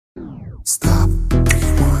Stop,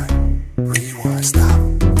 rewind, rewind, stop,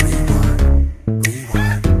 rewind,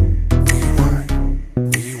 rewind,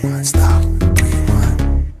 rewind, rewind, stop,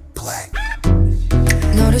 rewind, play.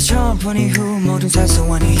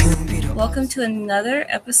 Welcome to another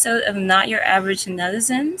episode of Not Your Average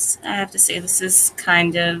Netizens. I have to say this is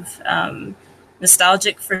kind of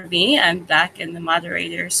nostalgic for me. I'm back in the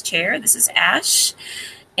moderator's chair. This is Ash,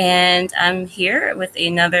 and I'm here with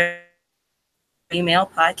another email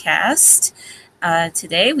podcast.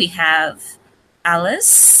 Today we have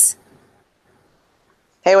Alice.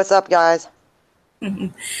 Hey, what's up, guys?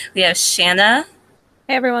 We have Shanna.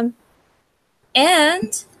 Hey, everyone.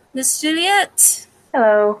 And Miss Juliet.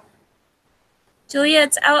 Hello.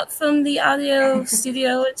 Juliet's out from the audio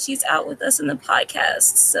studio, and she's out with us in the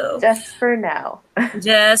podcast. So just for now.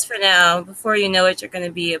 Just for now. Before you know it, you're going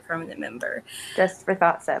to be a permanent member. Just for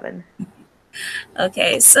Thought 7.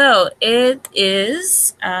 Okay, so it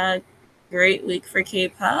is a great week for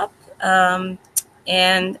K-pop.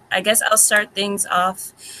 And I guess I'll start things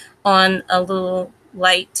off on a little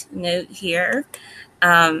light note here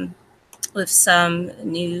with some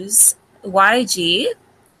news. YG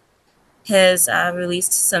has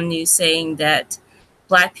released some news saying that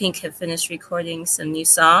Blackpink have finished recording some new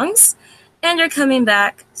songs and are coming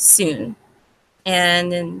back soon.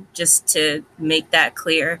 And then just to make that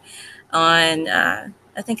clear, on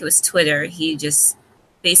I think it was Twitter, he just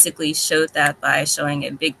basically showed that by showing a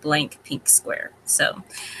big blank pink square. So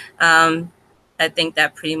I think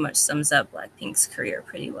that pretty much sums up Blackpink's career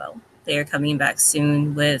pretty well. They are coming back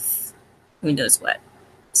soon with who knows what.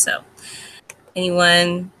 So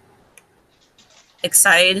anyone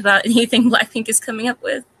excited about anything Blackpink is coming up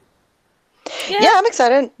with? Yeah, I'm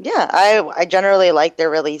excited. Yeah, I generally like their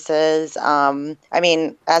releases. I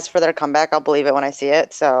mean, as for their comeback, I'll believe it when I see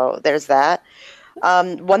it. So there's that.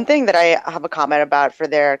 One thing that I have a comment about for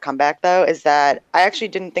their comeback, though, is that I actually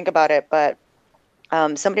didn't think about it, but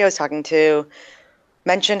somebody I was talking to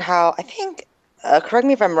mentioned how, I think, correct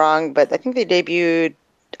me if I'm wrong, but I think they debuted,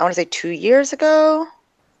 I want to say 2 years ago.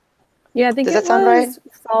 Yeah, I think Does it that sound was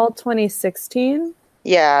right? fall 2016.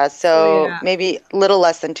 Yeah, so yeah. maybe a little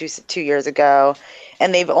less than two years ago.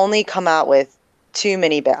 And they've only come out with 2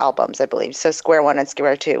 mini albums, I believe. So Square 1 and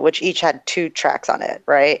Square 2, which each had 2 tracks on it,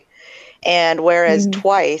 right? And whereas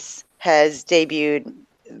Twice has debuted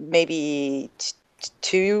maybe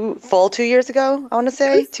 2 years ago, I want to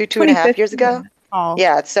say, two and a half years ago. Oh.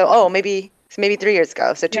 Yeah, so maybe 3 years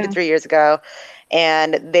ago. So 2 to 3 years ago.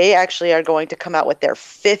 And they actually are going to come out with their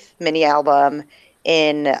 5th mini album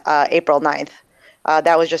in April 9th.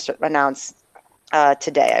 That was just announced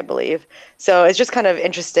today, I believe. So it's just kind of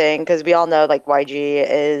interesting because we all know like YG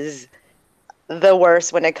is the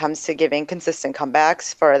worst when it comes to giving consistent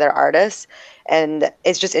comebacks for their artists. And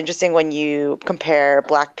it's just interesting when you compare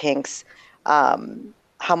Blackpink's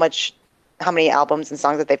how many albums and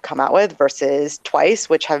songs that they've come out with versus Twice,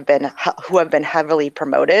 who have been heavily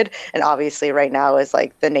promoted, and obviously right now is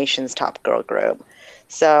like the nation's top girl group.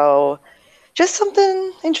 So just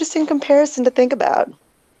something interesting comparison to think about.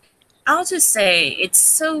 I'll just say it's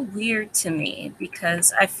so weird to me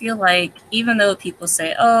because I feel like even though people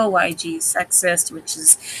say, oh, YG is sexist, which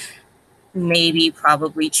is maybe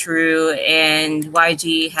probably true, and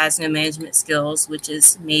YG has no management skills, which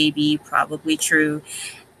is maybe probably true,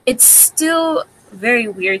 it's still very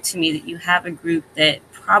weird to me that you have a group that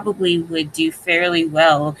probably would do fairly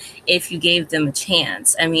well if you gave them a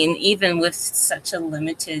chance. I mean, even with such a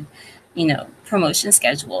limited, promotion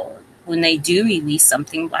schedule, when they do release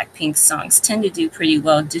something, Blackpink songs tend to do pretty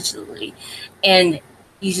well digitally. And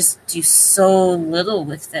you just do so little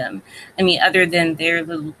with them. I mean, other than their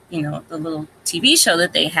little, the little TV show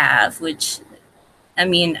that they have, which, I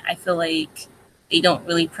mean, I feel like they don't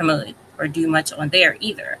really promote or do much on there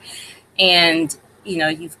either. And,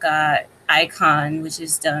 you've got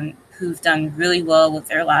iKON, who've done really well with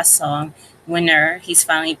their last song, Winner. He's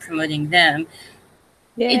finally promoting them.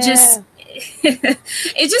 Yeah.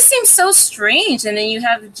 It just seems so strange. And then you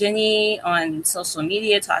have Jennie on social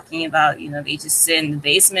media talking about, they just sit in the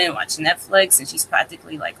basement watching Netflix, and she's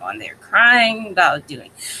practically like on there crying about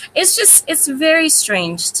it's very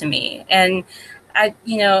strange to me. And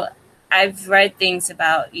I've read things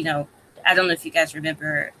about, I don't know if you guys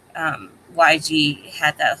remember, YG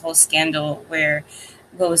had that whole scandal where,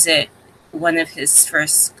 one of his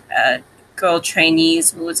first girl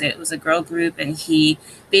trainees, it was a girl group, and he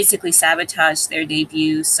basically sabotaged their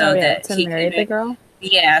debut so that he married the girl.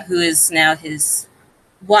 Yeah, who is now his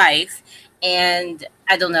wife. And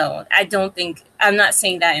I don't know. I'm not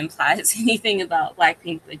saying that implies anything about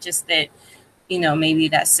Blackpink, but just that, maybe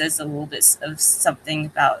that says a little bit of something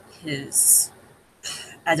about his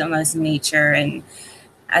I don't know his nature, and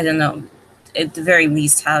I don't know, at the very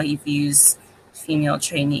least, how he views female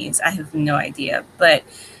trainees. I have no idea. But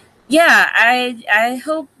yeah, I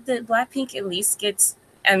hope that Blackpink at least gets.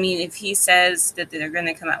 I mean, if he says that they're going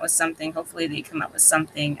to come out with something, hopefully they come out with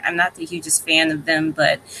something. I'm not the hugest fan of them,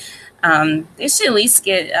 but they should at least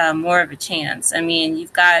get more of a chance. I mean,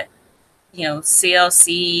 you've got,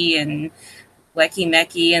 CLC and Weki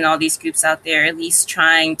Meki and all these groups out there at least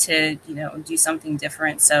trying to, do something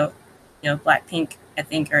different. So, Blackpink, I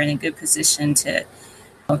think, are in a good position to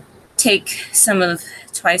take some of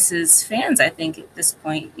Twice's fans, I think, at this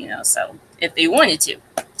point, so if they wanted to.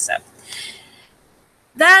 So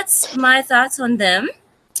that's my thoughts on them.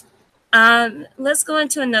 Let's go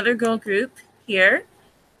into another girl group here,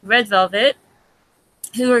 Red Velvet,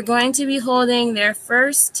 who are going to be holding their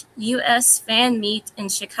first U.S. fan meet in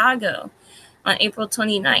Chicago on April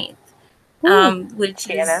 29th, which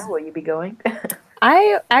Shanna, is... will you be going?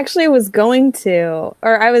 I actually was going to,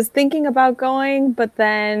 or I was thinking about going, but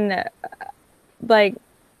then there's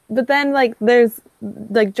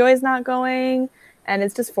Joy's not going, and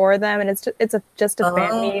it's just 4 of them, and it's just a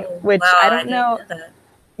fan meet, which wow, I don't know. didn't that.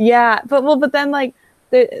 Yeah, but then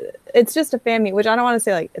it's just a fan meet, which I don't want to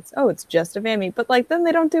say it's just a fan meet, but then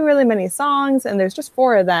they don't do really many songs, and there's just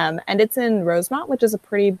 4 of them, and it's in Rosemont, which is a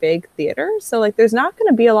pretty big theater, so there's not going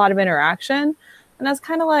to be a lot of interaction, and that's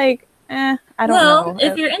kind of I don't know. Well,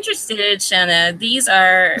 if you're interested, Shanna, these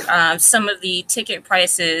are some of the ticket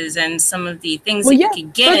prices and some of the things that you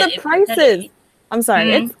could get. For the prices, I'm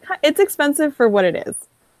sorry, it's expensive for what it is.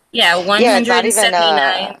 Yeah,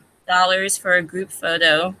 $179 for a group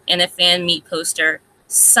photo and a fan meet poster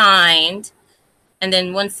signed, and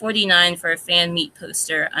then $149 for a fan meet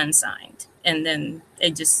poster unsigned, and then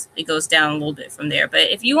it goes down a little bit from there.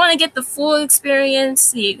 But if you want to get the full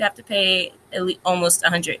experience, you have to pay at least almost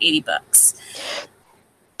 $180.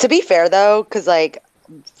 To be fair, though, because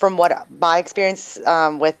from what my experience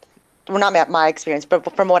not my experience,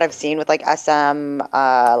 but from what I've seen with SM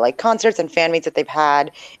concerts and fan meets that they've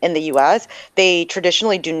had in the US, they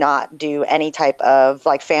traditionally do not do any type of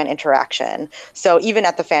fan interaction. So even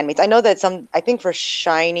at the fan meets, I know that I think for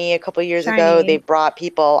SHINee a couple of years ago, they brought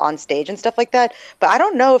people on stage and stuff like that, but I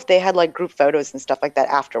don't know if they had group photos and stuff like that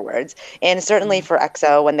afterwards. And certainly for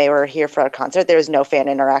EXO, when they were here for a concert, there was no fan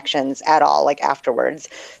interactions at all afterwards.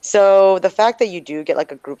 So the fact that you do get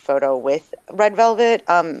a group photo with Red Velvet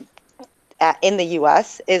in the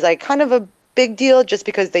US is kind of a big deal, just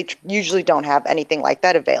because they usually don't have anything like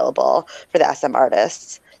that available for the SM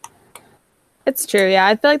artists. It's true, yeah.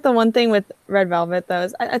 I feel the one thing with Red Velvet, though,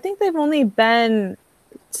 is I think they've only been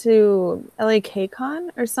to LAKCon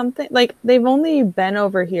or something. They've only been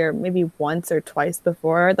over here maybe once or twice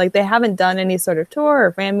before. They haven't done any sort of tour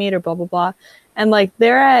or fan meet or blah, blah, blah. And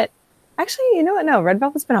they're at... Actually, you know what? No, Red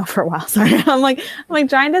Velvet's been out for a while. Sorry, I'm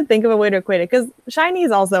trying to think of a way to equate it, because SHINee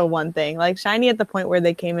is also one thing. SHINee, at the point where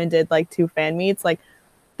they came and did 2 fan meets,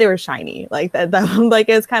 they were SHINee. That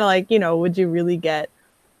it's kind of would you really get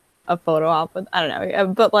a photo op with? I don't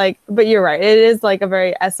know, but you're right. It is a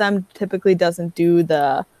very... SM typically doesn't do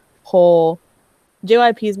the whole...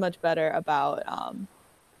 JYP is much better about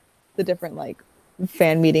the different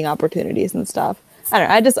fan meeting opportunities and stuff.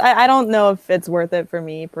 I don't know. I don't know if it's worth it for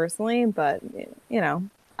me personally, but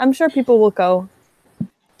I'm sure people will go.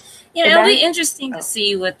 Yeah, it'll be interesting to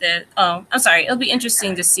see what the. Oh, I'm sorry. It'll be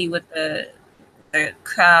interesting to see what the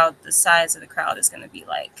crowd, the size of the crowd, is going to be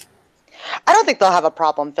like. I don't think they'll have a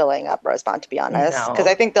problem filling up Rosemont, to be honest, because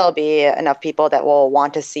I think there'll be enough people that will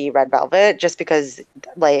want to see Red Velvet, just because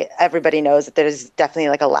everybody knows that there's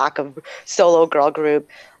definitely a lack of solo girl group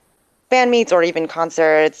fan meets or even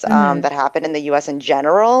concerts that happen in the US in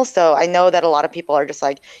general. So I know that a lot of people are just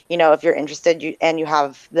if you're interested and you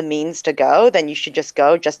have the means to go, then you should just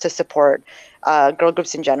go, just to support girl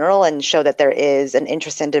groups in general and show that there is an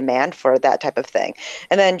interest and demand for that type of thing.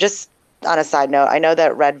 And then just on a side note, I know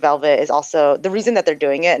that Red Velvet is also the reason that they're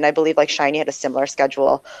doing it, and I believe SHINee had a similar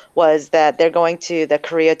schedule, was that they're going to the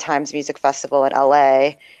Korea Times Music Festival in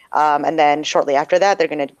LA. And then shortly after that, they're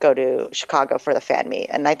going to go to Chicago for the fan meet.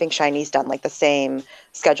 And I think SHINee's done the same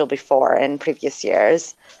schedule before in previous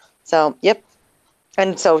years. So, yep.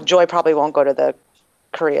 And so Joy probably won't go to the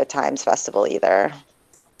Korea Times Festival either.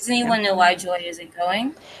 Does anyone know why Joy isn't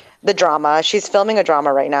going? The drama. She's filming a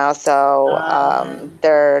drama right now, so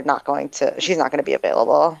they're not going to. She's not going to be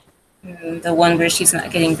available. The one where she's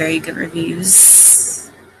not getting very good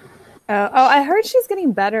reviews. I heard she's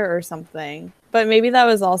getting better or something. But maybe that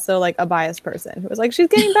was also a biased person who was she's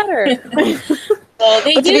getting better. Well,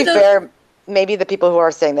 they but to be fair, maybe the people who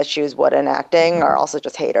are saying that she was wood in acting are also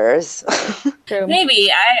just haters. True.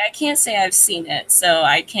 Maybe. I can't say I've seen it, so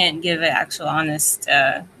I can't give an actual honest.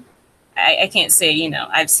 I can't say,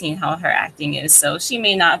 I've seen how her acting is, so she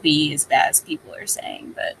may not be as bad as people are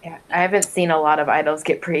saying, but Yeah, I haven't seen a lot of idols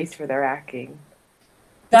get praised for their acting.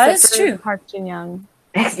 that Except is for true. Park Jin Young.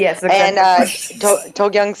 Yes, And To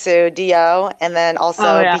Kyung Soo, Dio, and then also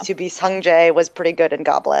Oh, yeah. B2B Sung Jae was pretty good in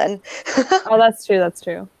Goblin. Oh, that's true. That's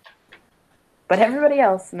true. but everybody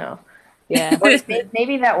else, no. Yeah. Or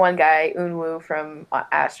maybe that one guy, Eunwoo from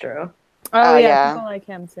Astro. Oh, yeah. yeah. People like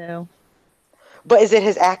him too. But is it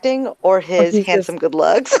his acting or his he's handsome good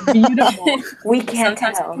looks? Beautiful. We can't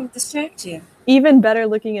Sometimes it tell. can distract you. Even better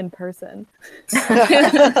looking in person.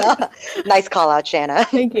 Nice call out, Shanna.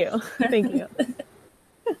 Thank you. Thank you.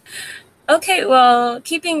 Okay, well,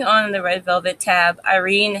 keeping on the Red Velvet tab,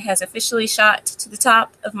 Irene has officially shot to the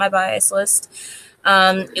top of my bias list.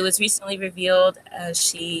 It was recently revealed,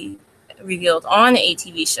 she revealed on a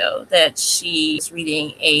TV show that she's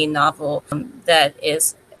reading a novel that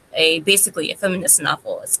is basically a feminist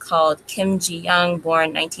novel. It's called Kim Ji-young,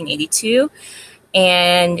 born 1982,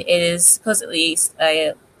 and it is supposedly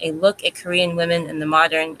a look at Korean women in the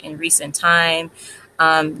modern and recent time.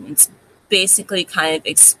 It's basically kind of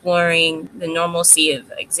exploring the normalcy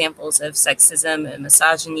of examples of sexism and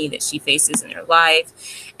misogyny that she faces in her life.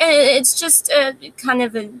 And it's just kind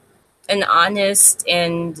of an honest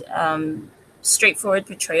and straightforward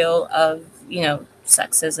portrayal of,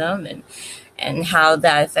 sexism and how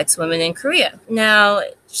that affects women in Korea. Now,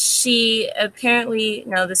 she apparently,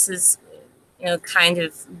 this is, kind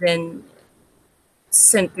of been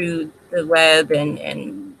sent through the web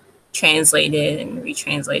and translated and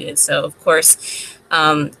retranslated. So, of course,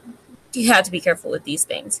 you have to be careful with these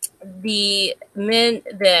things. The men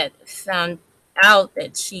that found out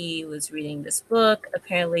that she was reading this book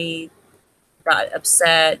apparently got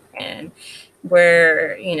upset and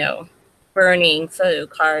were, burning photo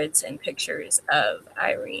cards and pictures of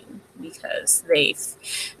Irene because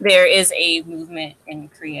there is a movement in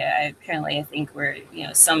Korea. Apparently, I think where,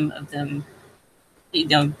 some of them,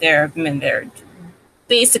 there are men there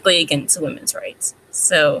basically against women's rights.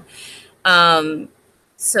 So,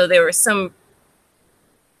 so there were some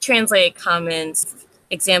translated comments.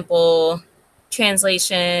 Example,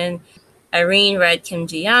 translation: Irene read Kim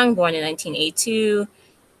Ji-young, born in 1982.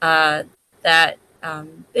 That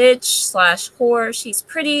bitch / whore. She's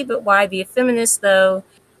pretty, but why be a feminist though?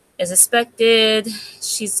 As expected,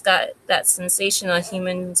 she's got that sensation on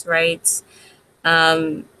human rights,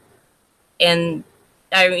 and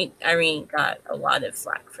Irene got a lot of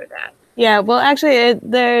flack for that. Yeah, well, actually,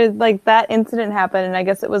 that incident happened, and I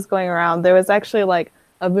guess it was going around. There was actually like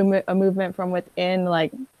a movement from within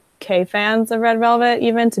like K fans of Red Velvet,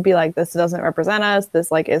 even to be like, this doesn't represent us.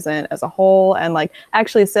 This like isn't as a whole, and like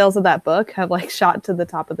actually, sales of that book have like shot to the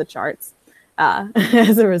top of the charts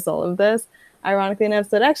as a result of this. Ironically enough,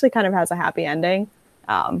 so it actually kind of has a happy ending.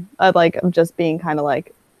 Of just being kind of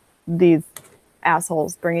like these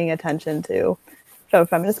assholes bringing attention to a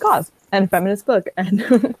feminist cause and feminist book and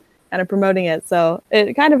kind of promoting it. So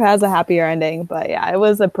it kind of has a happier ending, but yeah, it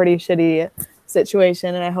was a pretty shitty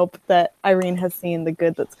situation, and I hope that Irene has seen the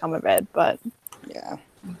good that's come of it. But Yeah.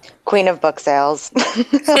 Queen of book sales.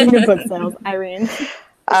 Queen of book sales, Irene.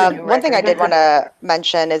 One thing I did want to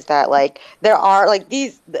mention is that like there are like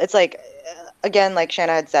these, it's like again, like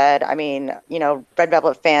Shanna had said, I mean, Red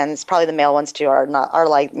Velvet fans, probably the male ones too, are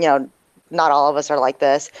like, not all of us are like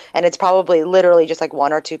this. And it's probably literally just like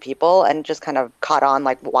one or two people, and just kind of caught on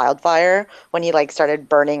like wildfire when he like started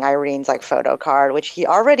burning Irene's like photo card, which he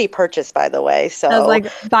already purchased, by the way. So, I was like,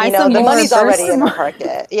 buy some the more money's first. already in her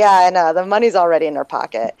pocket. Yeah, I know. The money's already in her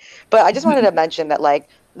pocket. But I just wanted to mention that like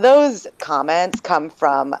those comments come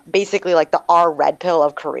from basically like the R red pill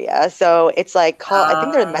of Korea. So it's like called, I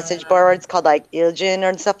think there are message boards called like Iljin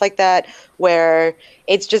and stuff like that, where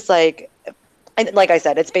it's just like, and like I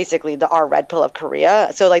said, it's basically the R red pill of Korea.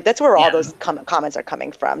 So like that's where all those comments are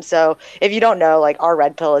coming from. So if you don't know, like R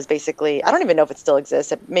red pill is basically, I don't even know if it still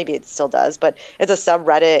exists. Maybe it still does, but it's a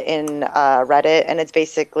subreddit in Reddit, and it's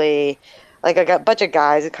basically like a bunch of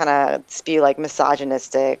guys who kind of spew like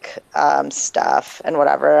misogynistic stuff and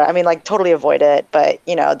whatever. I mean, like totally avoid it, but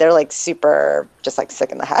they're like super just like sick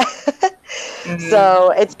in the head. Mm-hmm.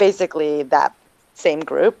 So it's basically that same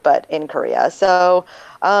group, but in Korea. So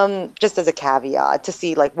just as a caveat to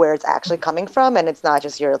see like where it's actually coming from, and it's not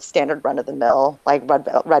just your standard run of the mill like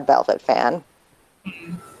Red Velvet fan.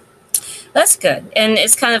 That's good, and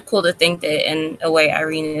it's kind of cool to think that in a way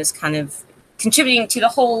Irene is kind of contributing to the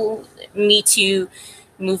whole Me Too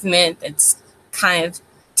movement that's kind of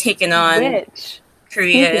taken on. Which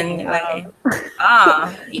Korea in Speaking a way.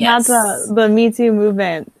 Not Yes. the Me Too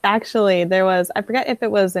movement. Actually, there was, I forget if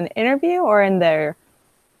it was an interview or in their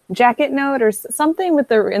jacket note or something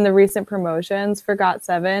with in the recent promotions for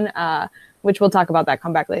GOT7, which we'll talk about that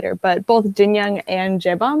comeback later. But both Jin Young and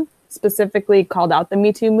Jaebum specifically called out the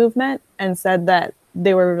Me Too movement and said that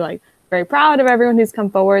they were like very proud of everyone who's come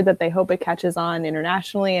forward, that they hope it catches on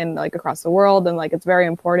internationally and like across the world, and like it's very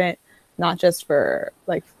important, not just for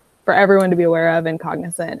everyone to be aware of and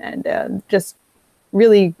cognizant, and just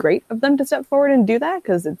really great of them to step forward and do that,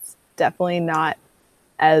 because it's definitely not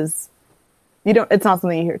as it's not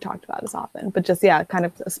something you hear talked about as often, but just kind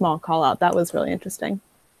of a small call out. That was really interesting.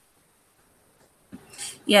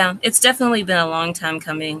 Yeah, it's definitely been a long time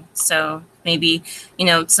coming. So maybe,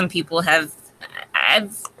 some people I've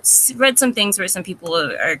read some things where some people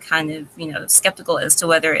are kind of, skeptical as to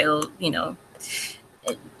whether it'll, it'll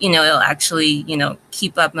actually,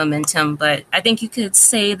 keep up momentum. But I think you could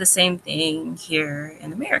say the same thing here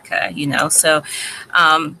in America, So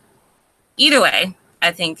either way,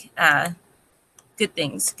 I think good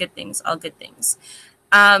things, all good things.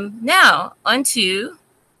 Now, on to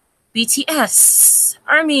BTS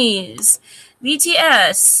ARMYs.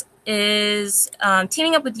 BTS is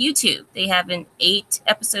teaming up with YouTube. They have an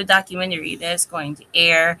 8-episode documentary that's going to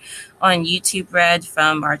air on YouTube Red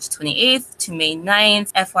from March 28th to May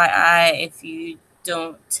 9th. FYI, if you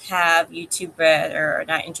don't have YouTube Red or are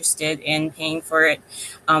not interested in paying for it,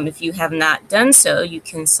 if you have not done so, you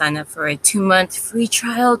can sign up for a 2-month free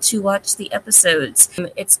trial to watch the episodes.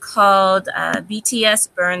 It's called BTS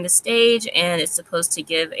Burn the Stage, and it's supposed to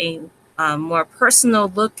give a more personal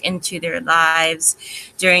look into their lives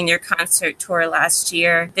during their concert tour last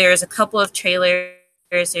year. There's a couple of trailers.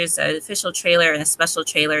 There's an official trailer and a special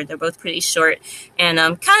trailer. They're both pretty short and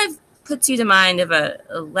kind of puts you to mind of a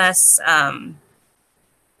less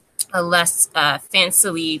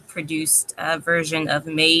fancily produced version of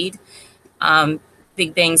Made.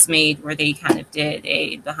 Big Bang's Made, where they kind of did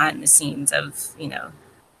a behind the scenes of,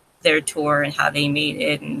 their tour and how they made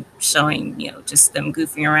it, and showing, just them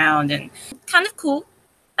goofing around, and kind of cool.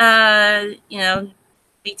 BTS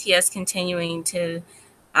continuing to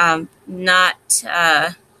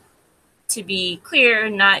to be clear,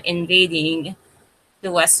 not invading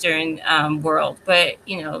the Western world, but,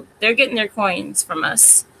 they're getting their coins from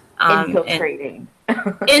us. Infiltrating.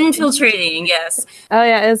 Infiltrating, yes. Oh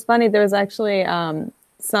yeah, it's funny. There was actually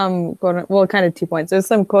some kind of 2 points. There's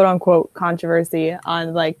some quote unquote controversy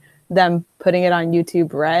on like them putting it on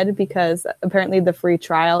YouTube Red, because apparently the free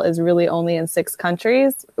trial is really only in 6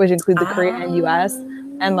 countries, which include the Korea and US,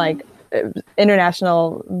 and like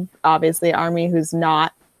international, obviously ARMY, who's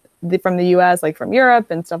not from the US, like from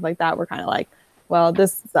Europe and stuff like that. We're kind of like, well,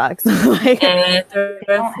 this sucks. Usually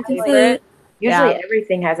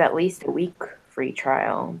everything has at least a week free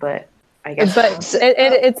trial, but I guess. But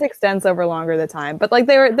it extends over longer the time. But like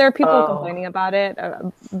there are people complaining about it.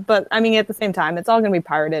 But I mean, at the same time, it's all going to be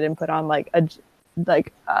pirated and put on like a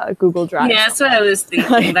Google Drive. Yeah, that's what I was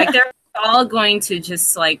thinking. Like they're all going to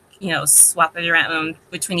just like swap it around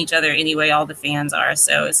between each other anyway. All the fans are,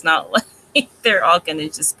 so it's not like they're all going to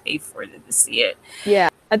just pay for it to see it. Yeah,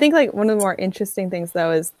 I think like one of the more interesting things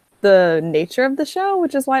though is the nature of the show,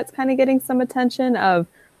 which is why it's kind of getting some attention.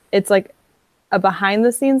 It's like a behind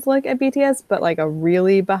the scenes look at BTS, but like a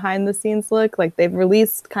really behind the scenes look. Like they've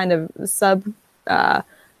released kind of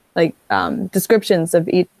descriptions of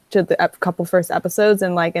each of the couple first episodes,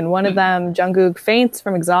 and like in one of them Jungkook faints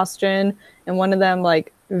from exhaustion, and one of them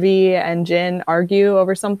like V and Jin argue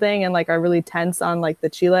over something and like are really tense on like the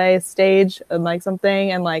Chile stage and like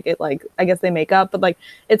something, and like it like I guess they make up, but like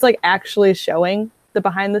it's like actually showing the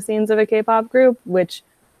behind the scenes of a K-pop group, which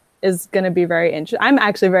is going to be very interesting. I'm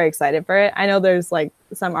actually very excited for it. I know there's like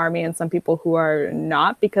some ARMY and some people who are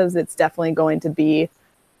not, because it's definitely going to be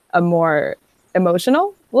a more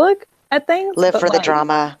emotional look at things. Live for the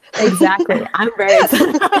drama. Exactly. I'm very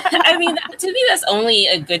excited. I mean, to me, that's only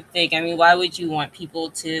a good thing. I mean, why would you want people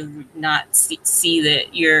to not see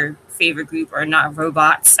that your favorite group are not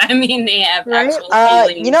robots? I mean, they have actual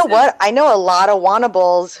feelings. You know what? I know a lot of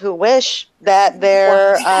wannables who wish that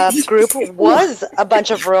their group was a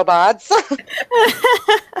bunch of robots.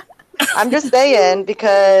 I'm just saying,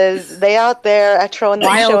 because they out there showing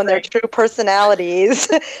their true personalities,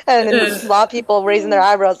 and a lot of people raising their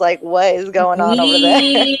eyebrows like, what is going on over there?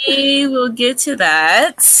 We will get to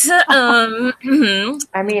that.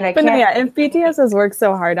 I mean, if BTS has worked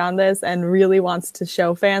so hard on this and really wants to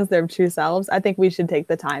show fans their true selves, I think we should take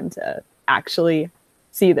the time to actually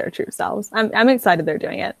see their true selves. I'm excited they're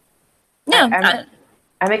doing it. Yeah,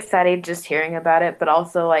 I'm excited just hearing about it, but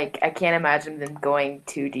also like I can't imagine them going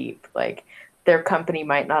too deep. Like their company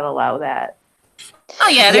might not allow that. Oh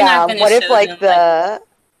yeah, they're not gonna what if show like them,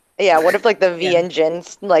 what if like the V Yeah. and Jin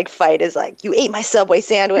like fight is like, you ate my Subway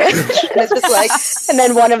sandwich, and it's just like, and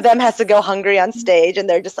then one of them has to go hungry on stage, and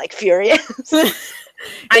they're just like furious. It's all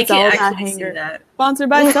I about can see hanger. that. Sponsored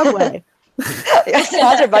by Subway.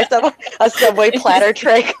 Sponsored by Subway. A Subway platter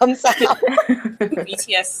tray comes out.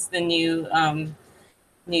 BTS is the new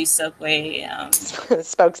Subway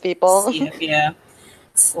Spokespeople. yeah.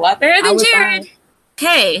 It's a lot better I than would Jared. buy.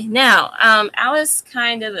 Okay, now Alice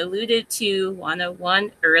kind of alluded to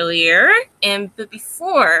 101 earlier, but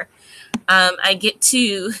before I get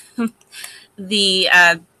to the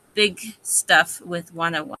big stuff with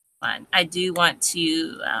 101, I do want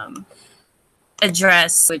to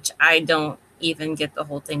address, which I don't even get the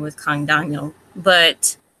whole thing with Kang Daniel,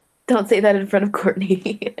 but Don't say that in front of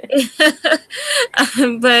Courtney.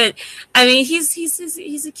 but I mean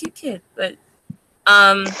he's a cute kid, but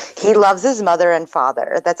He loves his mother and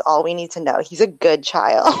father. That's all we need to know. He's a good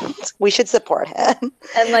child. We should support him.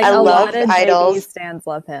 And like I a love lot of idols. JB stands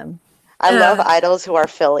love him. I love Yeah. idols who are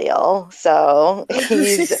filial. So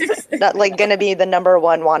he's not like gonna be the number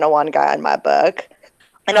one 101 guy in my book.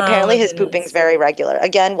 And Oh, apparently his goodness. pooping's very regular.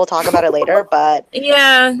 Again, we'll talk about it later, but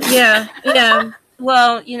Yeah.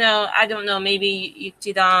 Well, I don't know. Maybe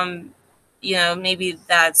Yukidam, maybe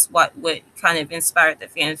that's what kind of inspired the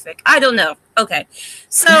fanfic. I don't know. Okay.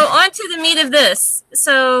 So on to the meat of this.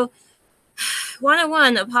 So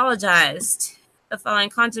 101 apologized following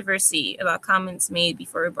controversy about comments made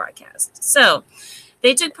before a broadcast. So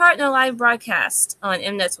they took part in a live broadcast on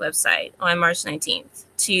Mnet's website on March 19th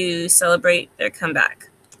to celebrate their comeback.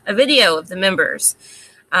 A video of the members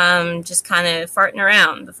just kind of farting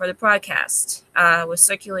around before the broadcast was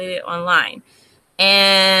circulated online.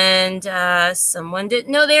 And someone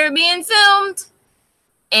didn't know they were being filmed.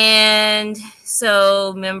 And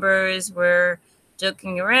so members were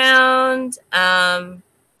joking around and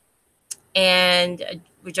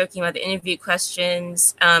we're joking about the interview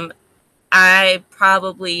questions. I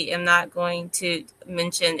probably am not going to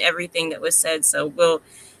mention everything that was said, so we'll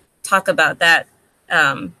talk about that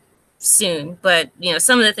soon. But,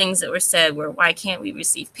 some of the things that were said were, why can't we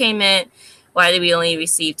receive payment? Why do we only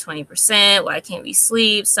receive 20%? Why can't we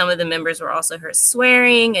sleep? Some of the members were also heard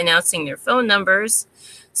swearing, announcing their phone numbers,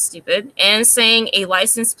 stupid, and saying a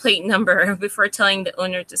license plate number before telling the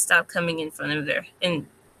owner to stop coming in front of their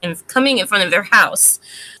house.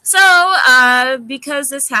 So, because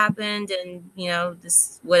this happened, and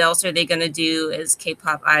what else are they going to do as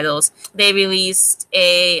K-pop idols? They released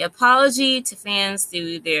a apology to fans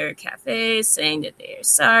through their cafes, saying that they are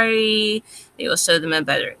sorry. They will show them a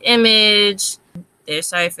better image. They're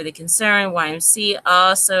sorry for the concern. YMC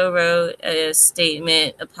also wrote a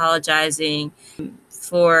statement apologizing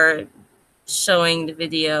for showing the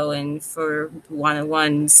video and for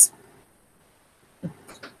 101's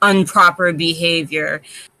improper behavior.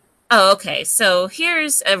 Oh, okay. So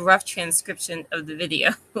here's a rough transcription of the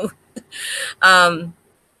video.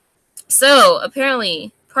 So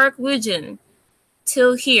apparently, Park Woojin,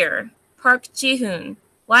 till here. Park Jihoon,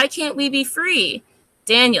 why can't we be free?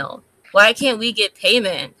 Daniel, why can't we get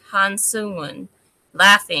payment? Han Seungwon,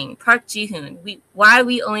 laughing. Park Jihoon, why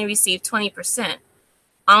we only receive 20%?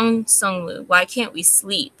 Ong Sungwoo, why can't we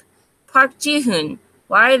sleep? Park Jihoon,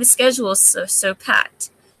 why are the schedules so packed?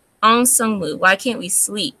 Ong Sungwoo, why can't we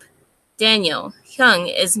sleep? Daniel,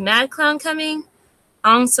 Hyung, is Mad Clown coming?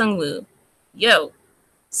 Ong Sungwoo, yo.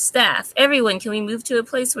 Staff, everyone, can we move to a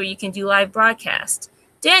place where you can do live broadcast?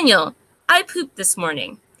 Daniel, I pooped this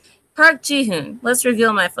morning. Park Jihoon, let's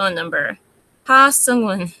reveal my phone number. Ha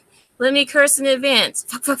Sungwon, let me curse in advance.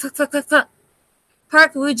 Fuck, fuck, fuck, fuck, fuck, fuck.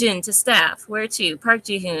 Park Woojin to staff. Where to? Park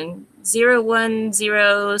Jihoon,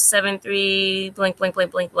 01073 blank, blank,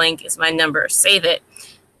 blank, blank, blank is my number. Save it.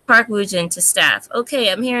 Park Woojin to staff. Okay,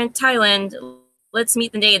 I'm here in Thailand. Let's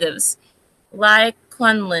meet the natives. Lai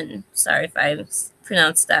Kwanlin. Sorry if I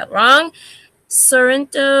pronounced that wrong.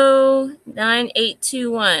 Sorrento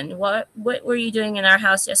 9821. What were you doing in our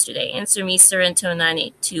house yesterday? Answer me, Sorrento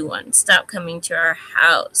 9821. Stop coming to our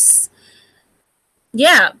house.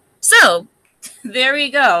 Yeah, so there we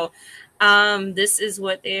go. This is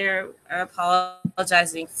what they're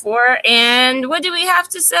apologizing for. And what do we have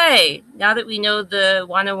to say now that we know the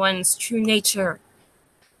 101's true nature?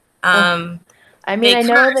 I mean, they I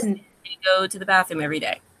know curse. the They go to the bathroom every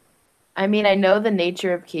day. I mean, I know the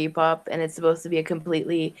nature of K-pop, and it's supposed to be a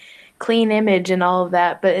completely clean image and all of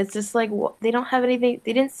that, but it's just like they don't have anything.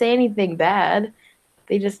 They didn't say anything bad.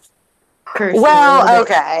 They just cursed. a little well,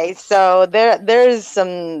 bit. okay. So there's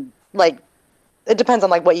some like it depends on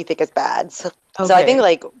like what you think is bad. So I Okay. think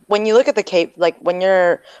like when you look at the Cape, like when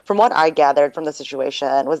you're, from what I gathered from the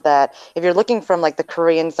situation was that if you're looking from like the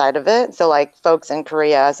Korean side of it, so like folks in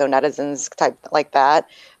Korea, so netizens type like that,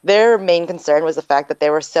 their main concern was the fact that they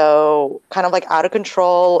were so kind of like out of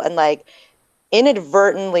control and like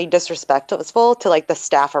inadvertently disrespectful to like the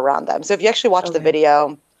staff around them. So if you actually watch the Okay.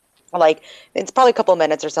 video, like it's probably a couple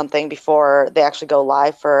minutes or something before they actually go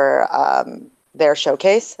live for their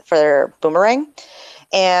showcase for their Boomerang.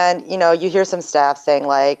 And, you know, you hear some staff saying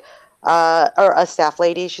like, or a staff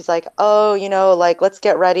lady, she's like, oh, you know, like, let's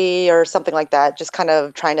get ready or something like that. Just kind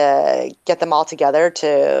of trying to get them all together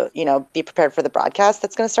to, you know, be prepared for the broadcast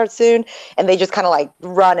that's going to start soon. And they just kind of like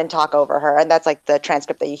run and talk over her. And that's like the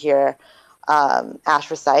transcript that you hear Ash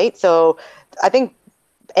recite. So I think,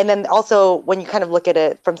 and then also when you kind of look at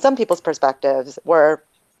it from some people's perspectives where,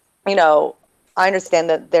 you know, I understand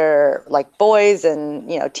that they're like boys and,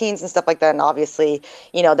 you know, teens and stuff like that. And obviously,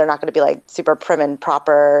 you know, they're not going to be like super prim and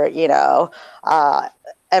proper, you know,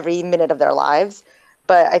 every minute of their lives.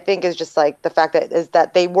 But I think it's just like the fact that is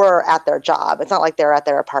that they were at their job. It's not like they're at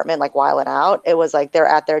their apartment, like whiling out. It was like they're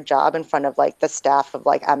at their job in front of like the staff of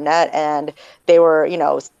like Mnet, and they were, you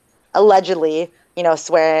know, allegedly, you know,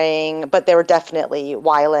 swearing, but they were definitely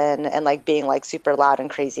whiling and like being like super loud and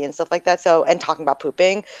crazy and stuff like that. So, and talking about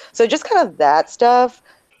pooping. So just kind of that stuff,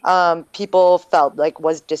 people felt like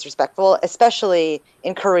was disrespectful, especially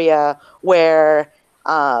in Korea where,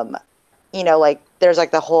 you know, like there's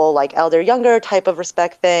like the whole like elder younger type of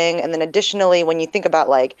respect thing. And then additionally, when you think about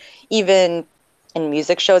like even in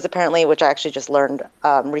music shows, apparently, which I actually just learned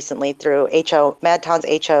recently through HO,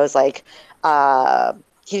 Madtown's HO's like,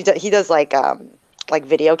 he does like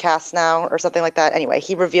video casts now or something like that. Anyway,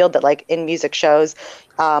 he revealed that like in music shows,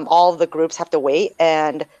 all of the groups have to wait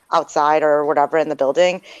and outside or whatever in the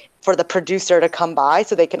building for the producer to come by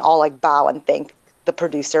so they can all like bow and thank the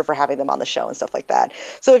producer for having them on the show and stuff like that.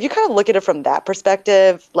 So if you kind of look at it from that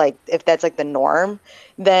perspective, like if that's like the norm,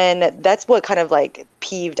 then that's what kind of like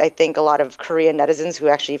peeved, I think, a lot of Korean netizens who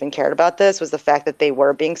actually even cared about this was the fact that they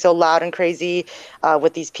were being so loud and crazy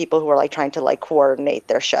with these people who were like trying to like coordinate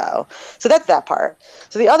their show. So that's that part.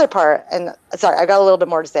 So the other part, and sorry, I got a little bit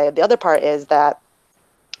more to say. The other part is that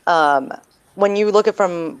when you look at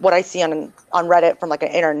from what I see on Reddit from like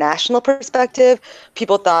an international perspective,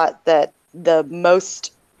 people thought that the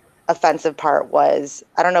most offensive part was,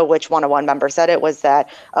 I don't know which 101 member said it, was that,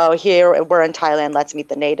 oh, here we're in Thailand, let's meet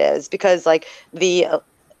the natives. Because like the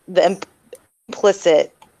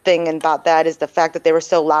implicit thing about that is the fact that they were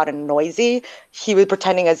so loud and noisy. He was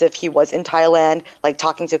pretending as if he was in Thailand, like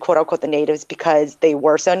talking to quote unquote the natives because they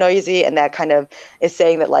were so noisy. And that kind of is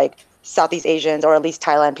saying that like Southeast Asians, or at least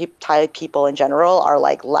Thai people in general, are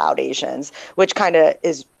like loud Asians, which kind of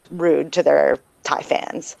is rude to their Thai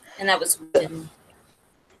fans. And that was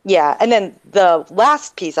Yeah, and then the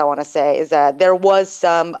last piece I want to say is that there was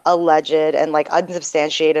some alleged and like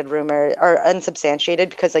unsubstantiated rumor, or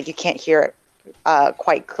unsubstantiated because like you can't hear it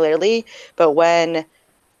quite clearly, but when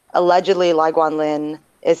allegedly Lai Guanlin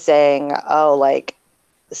is saying, oh, like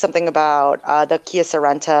something about the Kia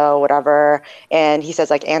Sorento, whatever, and he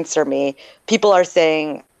says like, answer me, people are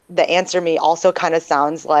saying the answer me also kind of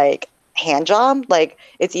sounds like hand job, like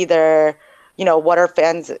it's either, you know, what are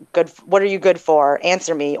fans good? What are you good for?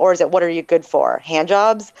 Answer me. Or is it, what are you good for? Hand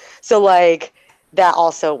jobs. So like that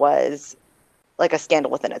also was like a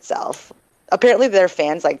scandal within itself. Apparently their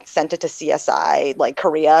fans like sent it to CSI, like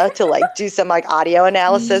Korea, to like do some like audio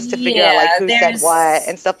analysis to figure out like who said what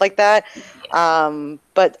and stuff like that.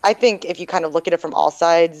 But I think if you kind of look at it from all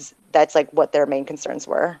sides, that's like what their main concerns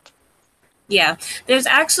were. Yeah, there's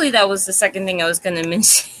actually, that was the second thing I was going to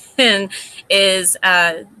mention. Is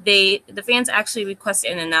the fans actually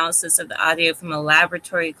requested an analysis of the audio from a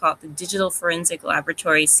laboratory called the Digital Forensic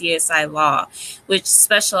Laboratory, CSI Law, which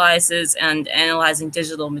specializes in analyzing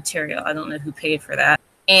digital material. I don't know who paid for that.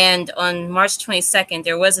 And on March 22nd,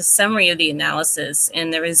 there was a summary of the analysis,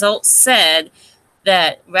 and the results said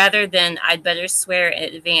that rather than "I'd better swear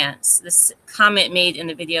in advance," this comment made in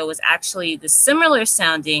the video was actually the similar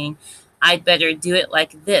sounding "I'd better do it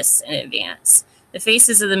like this" in advance. The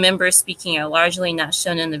faces of the members speaking are largely not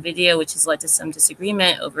shown in the video, which has led to some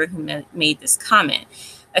disagreement over who made this comment.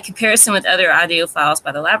 A comparison with other audio files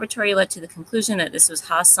by the laboratory led to the conclusion that this was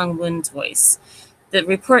Ha Sung-woon's voice. The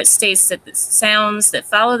report states that the sounds that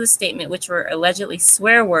follow the statement, which were allegedly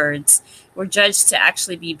swear words, were judged to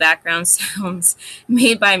actually be background sounds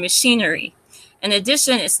made by machinery. In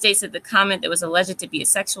addition, it states that the comment that was alleged to be a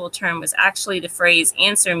sexual term was actually the phrase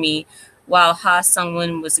 "answer me." While Ha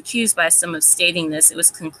Sung-woon was accused by some of stating this, it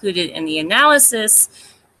was concluded in the analysis,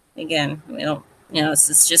 again, we don't This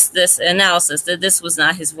is just this analysis that this was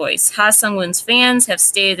not his voice. Ha Sung-won's fans have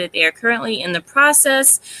stated that they are currently in the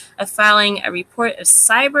process of filing a report of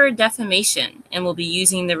cyber defamation and will be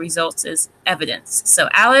using the results as evidence. So,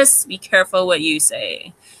 Alice, be careful what you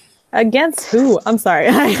say. Against who? I'm sorry.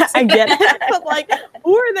 I get it. But like,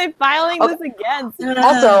 who are they filing this against?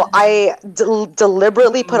 Also, I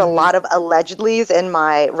deliberately put a lot of allegedlys in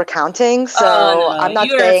my recounting, so I'm not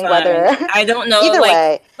saying whether. I don't know. Either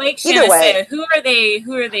way, like Shanna said, who are they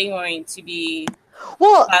going to be?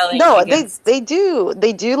 Well, no, they do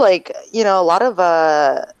like, a lot of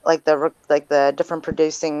like the different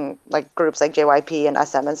producing like groups like JYP and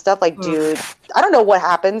SM and stuff like I don't know what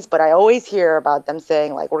happens, but I always hear about them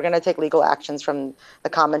saying like we're gonna take legal actions from the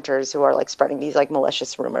commenters who are like spreading these like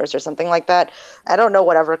malicious rumors or something like that. I don't know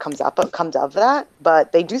whatever comes of that,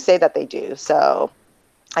 but they do say that they do, so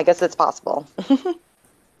I guess it's possible.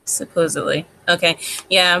 Supposedly. Okay.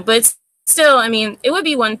 Yeah, but still, I mean, it would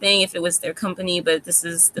be one thing if it was their company, but this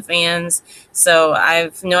is the fans. So I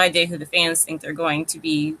have no idea who the fans think they're going to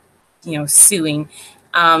be, suing.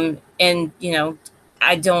 And,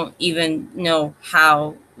 I don't even know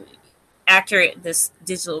how accurate this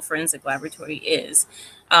digital forensic laboratory is.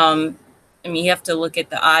 I mean, you have to look at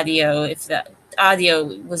the audio. If the audio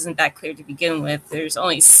wasn't that clear to begin with, there's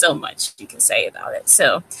only so much you can say about it.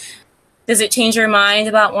 So does it change your mind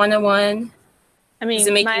about 101? I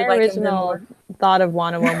mean, my original thought of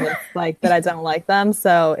 101 was like that I don't like them,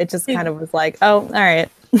 so it just kind of was like, oh, all right.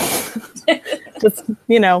 Just,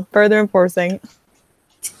 further enforcing.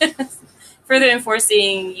 Further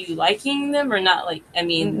enforcing you liking them or not like, I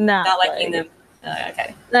mean, not liking them.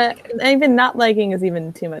 Okay. Even not liking is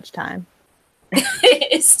even too much time.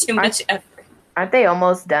 It's too much effort. Aren't they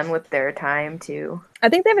almost done with their time too? I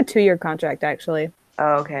think they have a 2-year contract actually.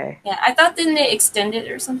 Oh, okay. Yeah, I thought didn't they extend it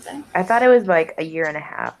or something? I thought it was like a year and a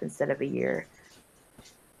half instead of a year.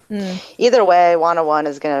 Either way, 101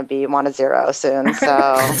 is going to be 1-0 soon.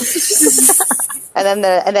 So, and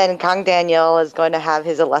then Kang Daniel is going to have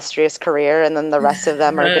his illustrious career, and then the rest of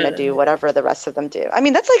them are going to do whatever the rest of them do. I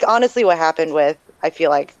mean, that's like honestly what happened with, I feel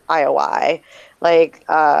like, IOI. Like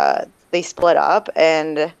they split up,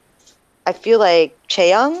 and I feel like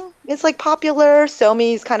Chaeyoung is like popular.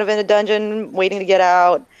 Somi's kind of in a dungeon waiting to get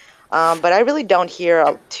out. But I really don't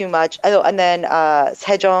hear too much. Oh, and then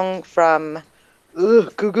Sejong from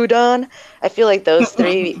Gugudan. I feel like those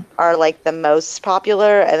three are like the most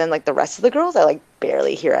popular, and then like the rest of the girls I like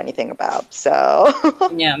barely hear anything about. So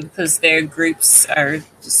yeah, because their groups are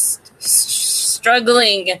just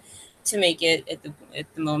struggling to make it at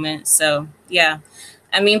the moment. So yeah.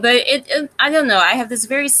 I mean, but it I don't know. I have this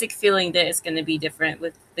very sick feeling that it's going to be different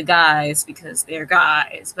with the guys because they're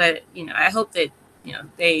guys. But, I hope that,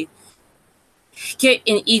 they get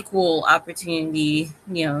an equal opportunity,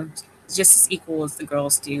 just as equal as the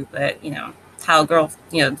girls do. But, how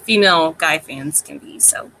female guy fans can be.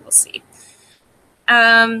 So we'll see.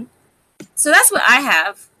 So that's what I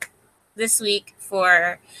have this week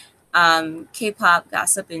for K-pop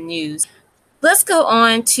gossip and news. Let's go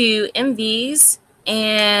on to MVs.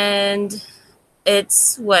 And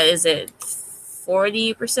it's, 40%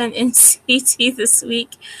 NCT this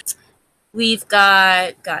week. We've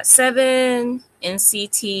got GOT7,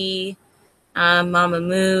 NCT,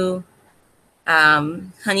 Mamamoo,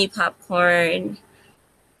 Honey Popcorn,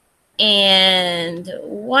 and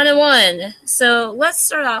 101. So let's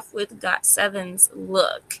start off with GOT7's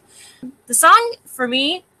Look. The song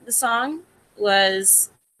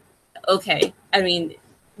was okay. I mean,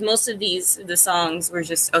 most of the songs were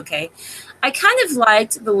just okay. I kind of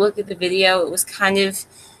liked the look of the video. It was kind of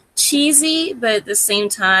cheesy, but at the same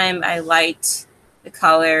time, I liked the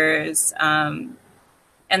colors, and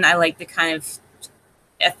I liked the kind of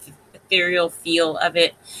ethereal feel of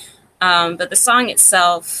it. But the song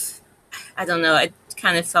itself, I don't know, it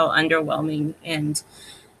kind of felt underwhelming, and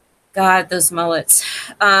God, those mullets.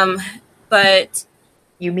 But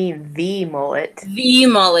you mean the mullet? The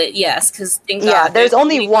mullet, yes, because yeah, there's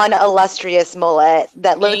only one illustrious mullet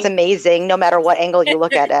that looks amazing no matter what angle you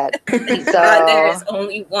look at it. So there is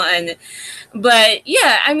only one. But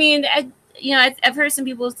yeah, I mean, I've heard some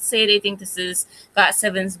people say they think this is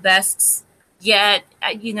GOT7's best yet.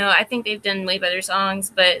 I think they've done way better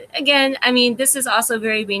songs. But again, I mean, this is also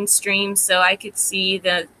very mainstream, so I could see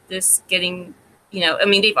this getting,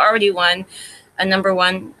 they've already won a number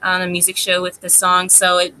one on a music show with the song,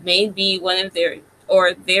 so it may be one of their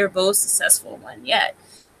most successful one yet.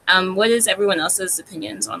 What is everyone else's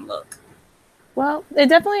opinions on Look? Well, it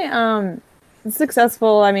definitely it's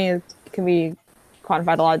successful. I mean, it can be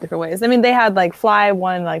quantified a lot of different ways. I mean, they had like Fly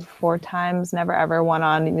won like 4 times, never ever won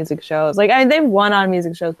on music shows. Like they've won on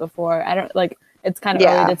music shows before. I don't like it's kind of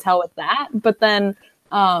Yeah. early to tell with that. But then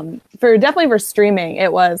for streaming,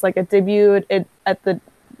 it was like it debuted it at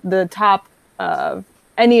the top of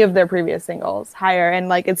any of their previous singles, higher, and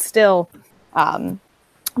like it's still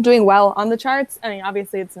doing well on the charts. I mean,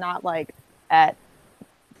 obviously it's not like at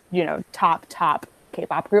top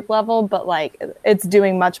K-pop group level, but like it's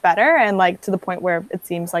doing much better, and like to the point where it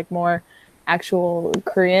seems like more actual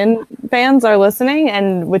Korean fans are listening,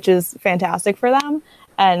 and which is fantastic for them.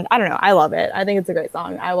 And I don't know, I love it. I think it's a great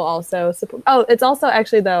song. I will also support. Oh, it's also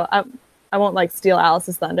actually though, I won't like steal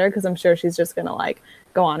Alice's thunder because I'm sure she's just gonna like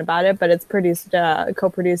go on about it. But it's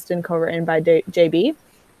co-produced and co-written by JB.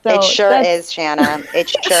 So it sure is, Shanna. It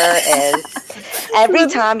sure is. Every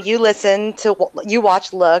time you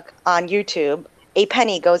watch Look on YouTube, a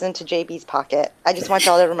penny goes into JB's pocket. I just want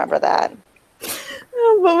y'all to remember that.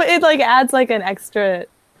 But it like adds like an extra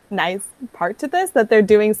nice part to this, that they're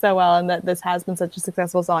doing so well and that this has been such a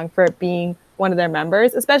successful song for it being one of their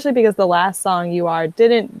members, especially because the last song, You Are,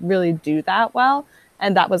 didn't really do that well.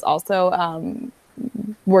 And that was also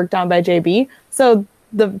worked on by JB. So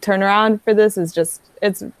the turnaround for this is just,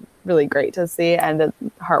 it's really great to see and it's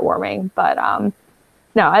heartwarming. But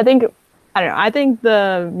no, I think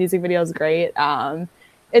the music video is great.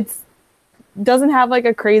 It's doesn't have like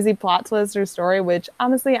a crazy plot twist or story, which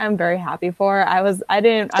honestly I'm very happy for. I wasn't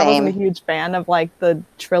a huge fan of like the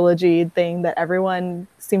trilogy thing that everyone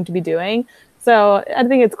seemed to be doing. So I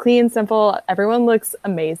think it's clean, simple. Everyone looks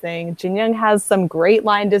amazing. Jinyoung has some great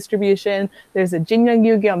line distribution. There's a Jinyoung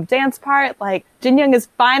Yugyeom dance part. Like Jinyoung is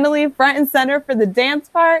finally front and center for the dance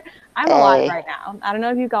part. I'm alive right now. I don't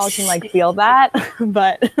know if you guys can like feel that,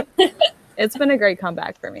 but it's been a great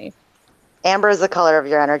comeback for me. Amber is the color of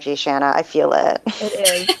your energy, Shanna. I feel it. It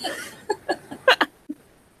is.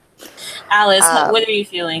 Alice, what are you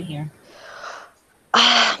feeling here?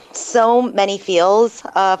 So many feels.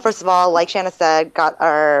 First of all, like Shanna said,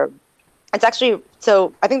 it's actually,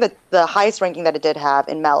 so I think that the highest ranking that it did have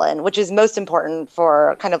in Melon, which is most important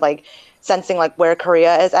for kind of like sensing like where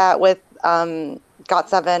Korea is at with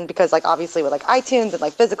GOT7, because like obviously with like iTunes and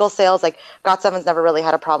like physical sales, like GOT7's never really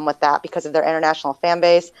had a problem with that because of their international fan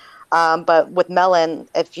base. But with Melon,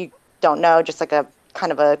 if you don't know, just like a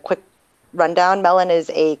kind of a quick rundown, Melon is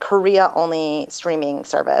a Korea-only streaming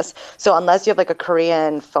service. So unless you have like a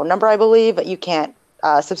Korean phone number, I believe, you can't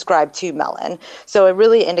subscribe to Melon. So it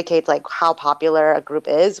really indicates like how popular a group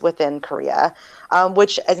is within Korea,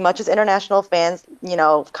 which as much as international fans,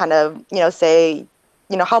 kind of, say,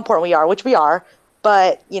 how important we are, which we are,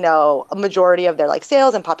 but, a majority of their like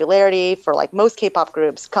sales and popularity for like most K-pop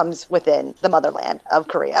groups comes within the motherland of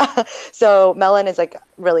Korea. So Melon is like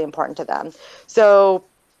really important to them. So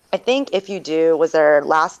I think If You Do was their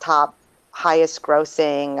last top highest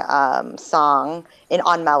grossing song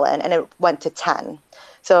on Melon, and it went to 10.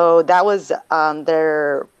 So that was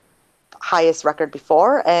their highest record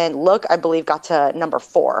before. And Look, I believe, got to number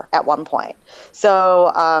 4 at one point.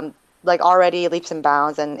 So like already leaps and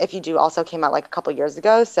bounds. And If You Do also came out like a couple years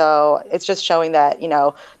ago. So it's just showing that,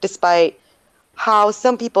 despite how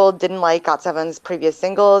some people didn't like GOT7's previous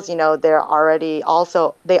singles, they're already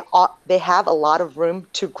also, they have a lot of room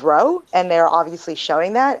to grow, and they're obviously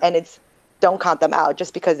showing that, and don't count them out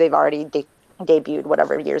just because they've already debuted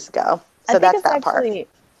whatever years ago. So that's that actually,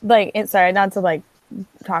 part. Like, sorry, not to like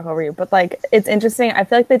talk over you, but like, it's interesting. I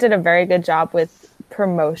feel like they did a very good job with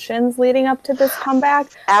promotions leading up to this comeback.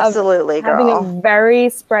 Absolutely, girl. Having a very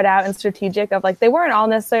spread out and strategic of like, they weren't all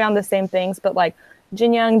necessarily on the same things, but like,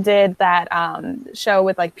 Jinyoung did that show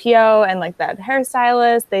with like Pio and like that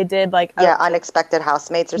hairstylist. They did like Unexpected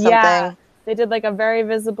Housemates or something. Yeah, they did like a very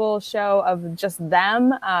visible show of just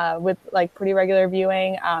them with like pretty regular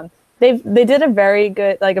viewing. They did a very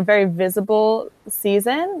good, like a very visible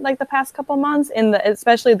season like the past couple months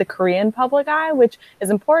especially the Korean public eye, which is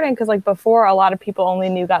important because like before a lot of people only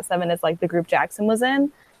knew GOT7 as like the group Jackson was in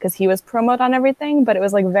because he was promoted on everything, but it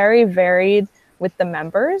was like very varied with the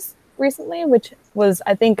members recently, which was,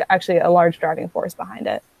 I think, actually a large driving force behind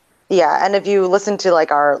it. Yeah, and if you listen to like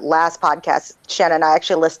our last podcast, Shannon and I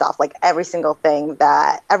actually list off like every single thing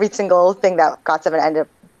that GOT7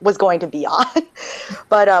 was going to be on.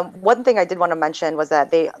 But one thing I did want to mention was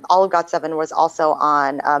that all of GOT7 was also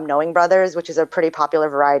on Knowing Brothers, which is a pretty popular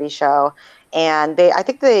variety show, and I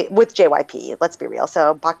think with JYP. Let's be real.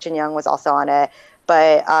 So Park Jin-young was also on it,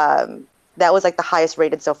 but that was like the highest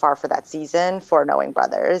rated so far for that season for Knowing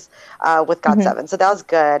Brothers with GOT7. Mm-hmm. So that was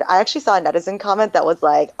good. I actually saw a netizen comment that was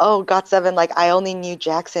like, oh, GOT7, like I only knew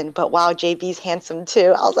Jackson, but wow, JB's handsome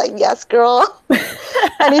too. I was like, yes, girl.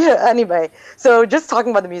 Anyway, so just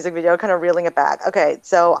talking about the music video, kind of reeling it back. Okay,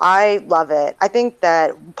 so I love it. I think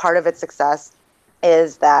that part of its success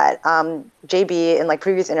is that JB, in like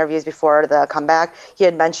previous interviews before the comeback, he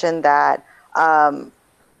had mentioned that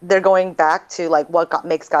they're going back to like what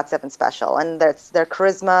makes GOT7 special, and that's their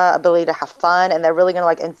charisma, ability to have fun, and they're really going to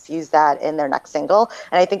like infuse that in their next single.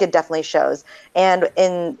 And I think it definitely shows. And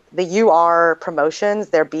in the UR promotions,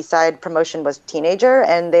 their B-side promotion was Teenager,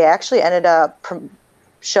 and they actually ended up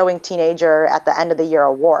showing Teenager at the end of the year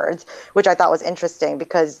awards, which I thought was interesting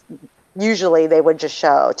because usually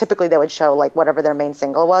typically they would show like whatever their main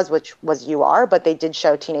single was, which was UR, but they did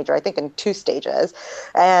show Teenager, I think, in 2 stages.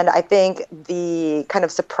 And I think the kind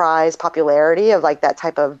of surprise popularity of like that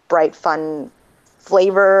type of bright, fun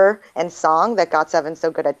flavor and song that GOT7's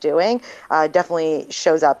so good at doing definitely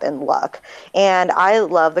shows up in Look. And I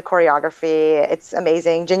love the choreography. It's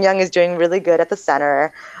amazing. Jin Young is doing really good at the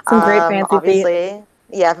center. Some great fancy obviously. feet.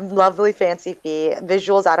 Yeah, lovely fancy feet.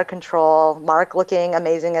 Visuals out of control. Mark looking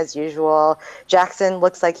amazing as usual. Jackson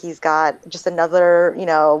looks like he's got just another,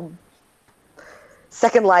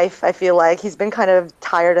 second life, I feel like. He's been kind of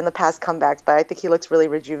tired in the past comebacks, but I think he looks really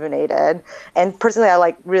rejuvenated. And personally,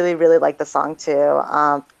 I really, really like the song too.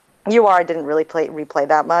 UR didn't really replay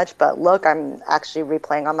that much, but Look, I'm actually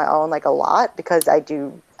replaying on my own like a lot because I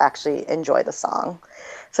do actually enjoy the song.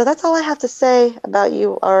 So that's all I have to say about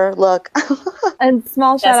UR Look. And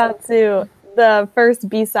small shout out to the first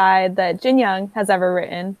B-side that Jin Young has ever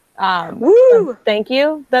written. Woo! So thank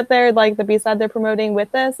you that they're like the B-side they're promoting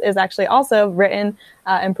with this is actually also written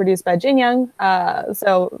and produced by Jin Young.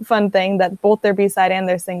 So fun thing that both their B-side and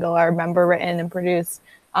their single are member written and produced.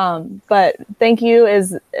 But thank you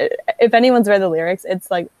is, if anyone's read the lyrics, it's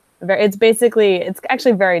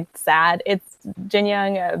actually very sad. It's Jin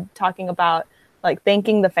Young talking about like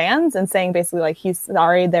thanking the fans and saying basically like he's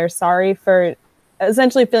sorry, they're sorry for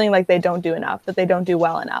essentially feeling like they don't do enough, that they don't do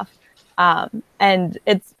well enough. And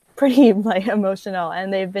it's pretty like emotional,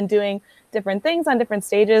 and they've been doing different things on different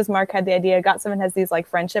stages. Mark had the idea, GOT7 has these like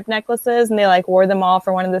friendship necklaces, and they like wore them all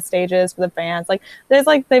for one of the stages for the fans. Like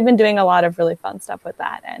they've been doing a lot of really fun stuff with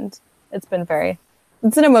that, and it's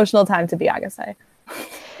an emotional time to be Agase.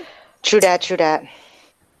 True that.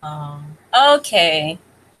 Okay.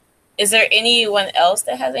 Is there anyone else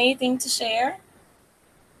that has anything to share?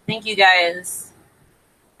 Thank you guys.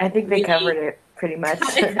 I think they covered it pretty much.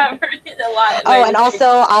 They covered it a lot. Oh, and also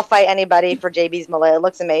I'll fight anybody for JB's mullet. It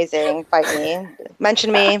looks amazing. Fight me.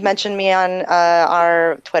 Mention me on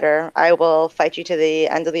our Twitter. I will fight you to the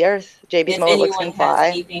end of the earth. JB's mullet looks can fly. If anyone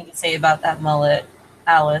has anything to say about that mullet,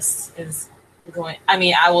 Alice is going. I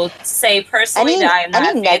mean, I will say personally that I am not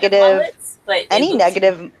a fan of mullets, but any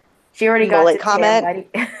negative she already got mullet comment.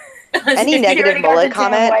 Any negative mullet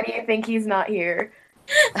comment. Why do you think he's not here?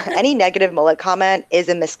 Any negative mullet comment is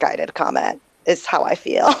a misguided comment, is how I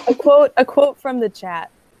feel. A quote from the chat.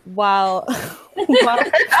 While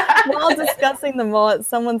discussing the mullet,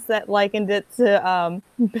 someone likened it to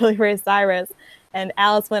Billy Ray Cyrus, and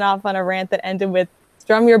Alice went off on a rant that ended with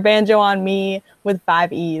 "Strum your banjo on me" with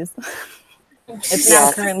 5 E's. It's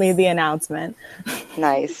now currently the announcement.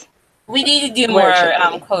 Nice. We need to do more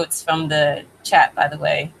quotes from the chat, by the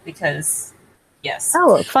way, because yes.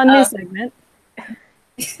 Oh, fun new segment.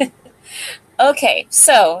 Okay,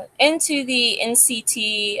 so into the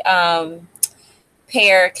NCT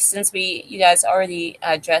pair, since you guys already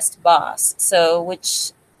addressed Boss, so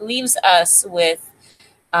which leaves us with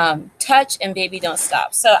Touch and Baby Don't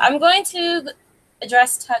Stop. So I'm going to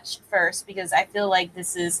address Touch first because I feel like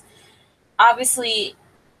this is obviously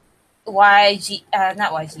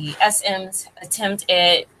SM's attempt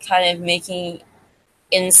at kind of making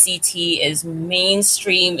NCT as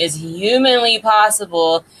mainstream as humanly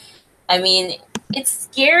possible. I mean, it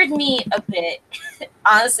scared me a bit,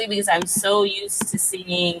 honestly, because I'm so used to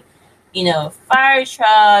seeing, Fire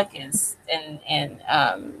Truck and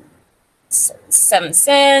Seven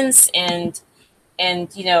Sense and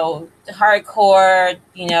hardcore,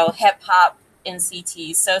 hip hop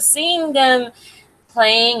NCT. So seeing them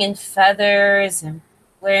playing in feathers and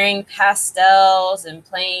wearing pastels and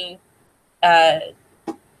playing tug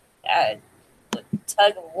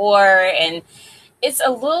of war, and it's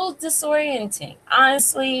a little disorienting,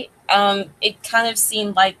 honestly. It kind of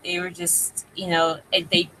seemed like they were just, you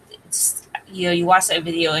watch that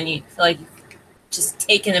video and you feel like you've just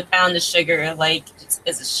taken a pound of sugar, like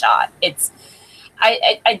as a shot.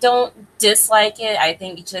 I don't dislike it. I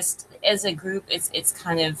think just as a group, it's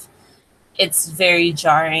very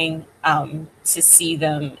jarring to see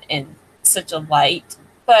them in such a light.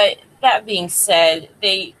 But that being said,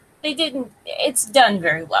 it's done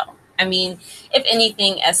very well. I mean, if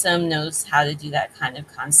anything, SM knows how to do that kind of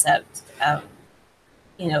concept,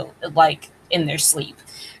 like in their sleep.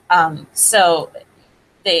 So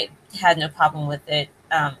had no problem with it.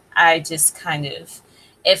 I just kind of,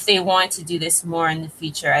 if they want to do this more in the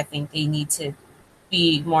future, I think they need to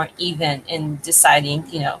be more even in deciding,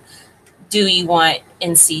 do you want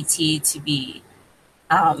NCT to be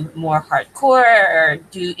more hardcore, or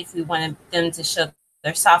if we wanted them to show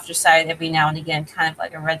their softer side every now and again, kind of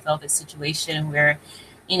like a Red Velvet situation where,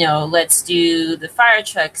 let's do the fire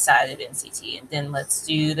truck side of NCT and then let's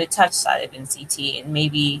do the touch side of NCT and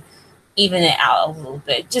maybe even it out a little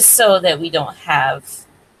bit, just so that we don't have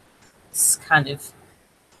this kind of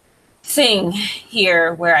thing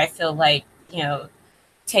here where I feel like,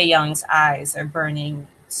 Taeyoung's eyes are burning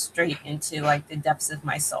straight into like the depths of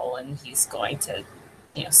my soul and he's going to,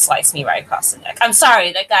 slice me right across the neck. I'm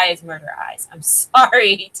sorry, that guy has murder eyes. I'm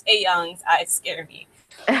sorry, Taeyoung's eyes scare me.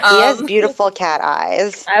 He has beautiful cat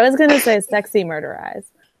eyes. I was gonna say sexy murder eyes.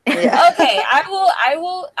 Yeah. Okay, I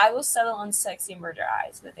will settle on sexy murder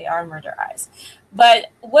eyes, but they are murder eyes.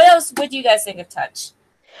 But what do you guys think of Touch?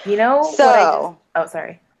 Oh,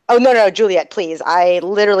 sorry. Oh, no, Juliet, please. I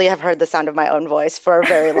literally have heard the sound of my own voice for a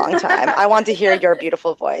very long time. I want to hear your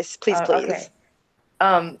beautiful voice. Please. Okay.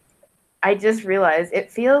 I just realized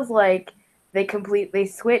it feels like they completely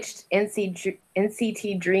switched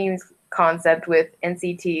NCT Dream's concept with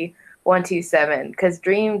NCT 127 because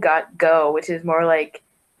Dream got Go, which is more like,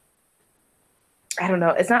 I don't know,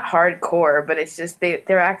 it's not hardcore, but it's just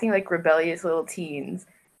they're acting like rebellious little teens.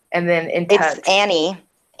 And then in Touch, it's Annie.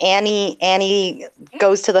 Annie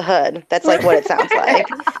goes to the hood. That's like what it sounds like.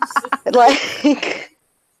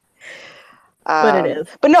 But it is.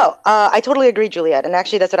 But no, I totally agree, Juliet. And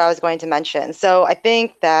actually, that's what I was going to mention. So I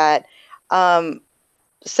think that,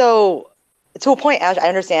 so to a point, I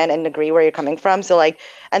understand and agree where you're coming from. So like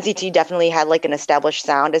NCT definitely had like an established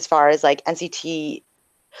sound as far as like NCT.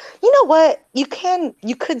 You know what? You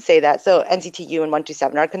could say that. So NCT U and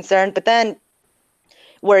 127 are concerned, but then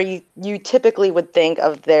where you typically would think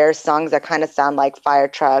of their songs that kind of sound like Fire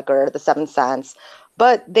Truck or The Seventh Sense,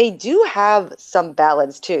 but they do have some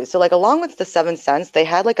ballads too. So like along with The Seventh Sense, they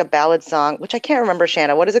had like a ballad song, which I can't remember,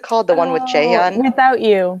 Shanna. What is it called? The one with Jaehyun? Without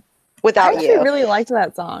You. Without I actually You. really liked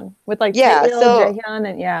that song with like Jaehyun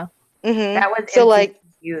and yeah. Mm-hmm. That was so like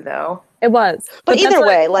you though. It was. But either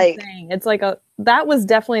way, like it's like that was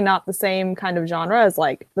definitely not the same kind of genre as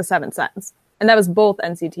like The Seventh Sense. And that was both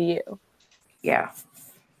NCTU. Yeah.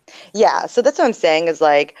 Yeah, so that's what I'm saying is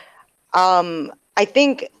like, I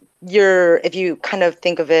think if you kind of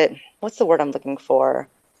think of it, what's the word I'm looking for?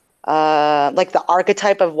 Like the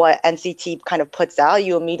archetype of what NCT kind of puts out,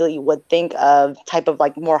 you immediately would think of type of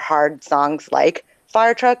like more hard songs like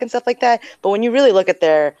Fire Truck and stuff like that. But when you really look at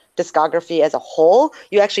their discography as a whole,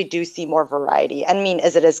 you actually do see more variety. I mean,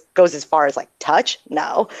 goes as far as like Touch?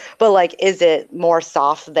 No. But like, is it more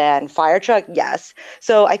soft than Fire Truck? Yes.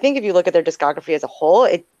 So I think if you look at their discography as a whole,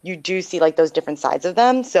 you do see like those different sides of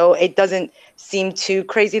them. So it doesn't seem too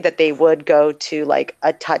crazy that they would go to like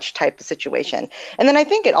a Touch type of situation. And then I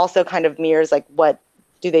think it also kind of mirrors like what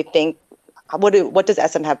do they think, what does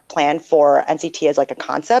SM have planned for NCT as like a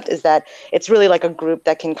concept, is that it's really like a group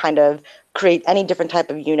that can kind of create any different type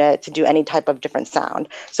of unit to do any type of different sound.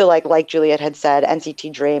 So like Juliet had said,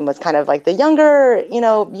 NCT Dream was kind of like the younger,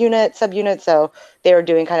 subunit. So they were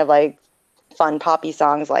doing kind of like fun poppy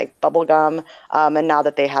songs like Bubblegum. And now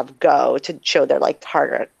that they have Go to show their like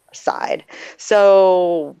harder side.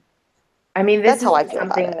 So I mean, this that's is how I feel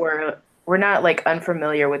something about it. where we're not like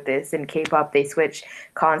unfamiliar with this. In K-pop, they switch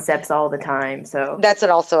concepts all the time. So that's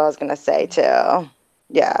what also I was gonna say too.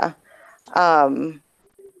 Yeah.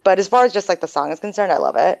 But as far as just like the song is concerned, I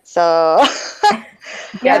love it. So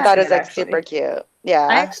Yeah, I thought it was like actually. super cute. Yeah.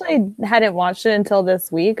 I actually hadn't watched it until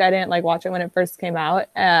this week. I didn't like watch it when it first came out.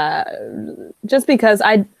 Just because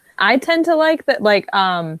I tend to like that, like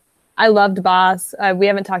I loved Boss. We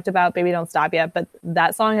haven't talked about Baby Don't Stop yet, but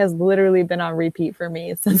that song has literally been on repeat for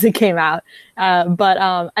me since it came out. But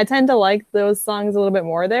I tend to like those songs a little bit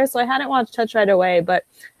more there. So I hadn't watched Touch right away, but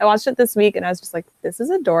I watched it this week and I was just like, this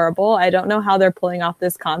is adorable. I don't know how they're pulling off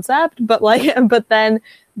this concept, but then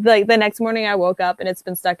like the next morning I woke up and it's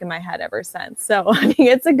been stuck in my head ever since. So I mean,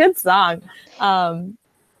 it's a good song.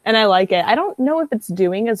 And I like it. I don't know if it's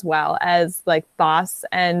doing as well as like Boss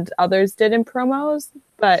and others did in promos,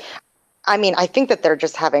 but I mean, I think that they're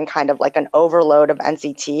just having kind of like an overload of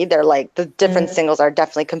NCT. They're like the different singles are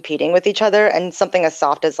definitely competing with each other, and something as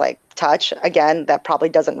soft as like Touch, again, that probably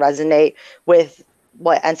doesn't resonate with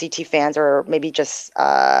what NCT fans or maybe just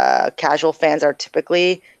casual fans are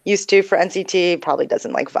typically used to for NCT, probably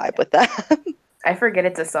doesn't like vibe with that. I forget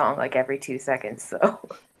it's a song like every 2 seconds. So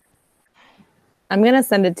I'm gonna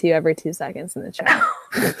send it to you every 2 seconds in the chat.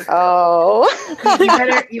 Oh.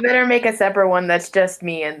 You better make a separate one that's just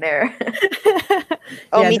me in there.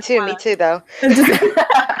 Oh, Yeah, me just too. wanna- Me too, though.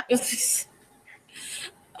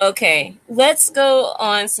 Okay, let's go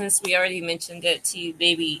on since we already mentioned it to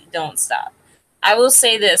Baby Don't Stop. I will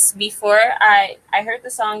say this, before I heard the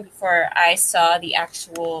song before I saw the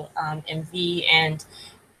actual MV, and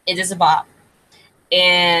it is a bop.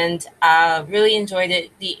 And really enjoyed it.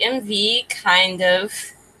 The MV kind of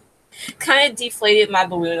deflated my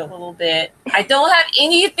balloon a little bit. I don't have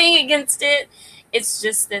anything against it. It's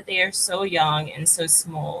just that they are so young and so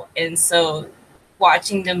small. And so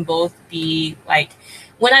watching them both be like,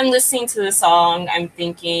 when I'm listening to the song, I'm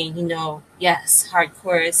thinking, yes,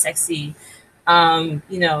 hardcore, sexy,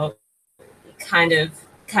 you know, kind of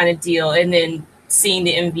deal. And then seeing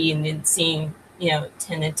the MV and then seeing,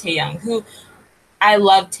 Ten and Taeyang, who I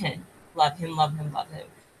love 10. Love him, love him, love him.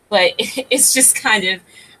 But it's just kind of,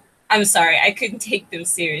 I'm sorry, I couldn't take them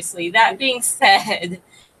seriously. That being said,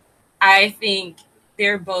 I think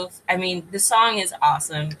they're both, the song is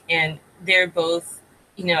awesome. And they're both,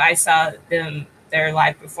 I saw their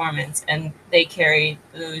live performance, and they carried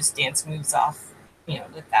those dance moves off,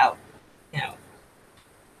 without,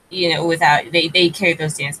 they carried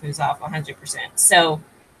those dance moves off 100%. So,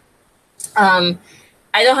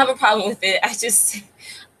 I don't have a problem with it.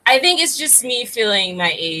 I think it's just me feeling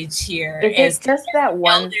my age here. Is it just that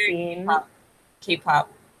one scene?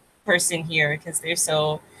 K-pop person here because they're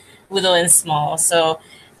so little and small. So,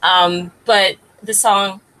 but the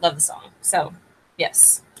song, love the song. So,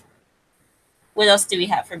 yes. What else do we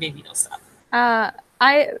have for Baby Don't Stop? I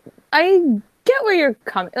get where you're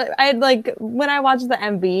coming. I like when I watch the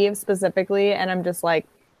MV specifically, and I'm just like,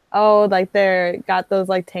 oh, like they're got those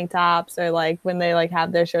like tank tops, or like when they like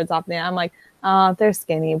have their shirts off. I'm like, oh, they're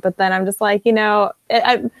skinny. But then I'm just like,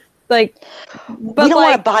 I like. But we don't like,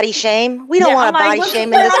 want to body shame. We don't want to body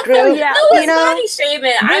shame in this group. Yeah, No, it's body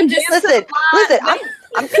shaming. I'm just listen.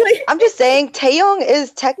 I'm just saying, Taeyong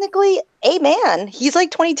is technically a man. He's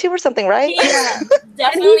like 22 or something, right? Yeah, and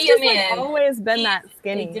definitely he's just, a man. Like, always been He's that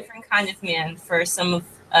skinny. A different kind of man for some of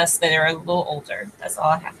us that are a little older. That's all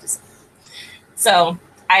I have to say. So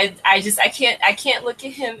I can't look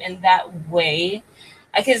at him in that way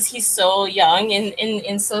because he's so young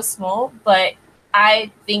and so small. But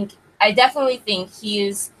I definitely think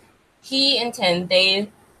he and Ten,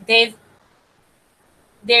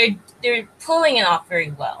 they're pulling it off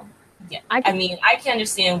very well. Yeah, I can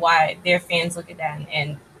understand why their fans look at that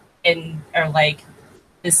and are like,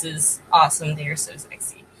 this is awesome. They're so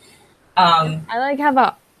sexy. I like have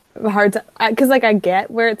a hard time because like I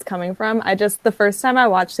get where it's coming from. The first time I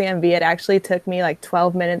watched the MV, it actually took me like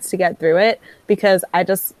 12 minutes to get through it because I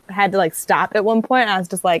just had to like stop at one point. And I was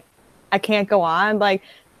just like, I can't go on. Like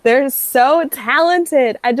they're so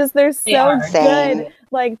talented. They're so good. Same.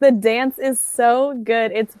 Like the dance is so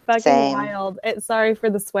good. It's fucking Same. wild. Sorry for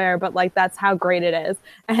the swear, but like that's how great it is.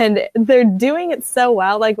 And they're doing it so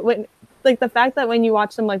well. Like the fact that when you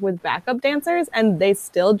watch them like with backup dancers and they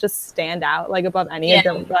still just stand out like above any of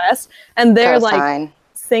the rest, and they're like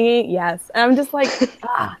singing, yes. And I'm just like,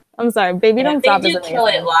 I'm sorry, Baby Don't Stop is amazing. Kill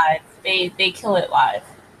it live. They kill it live.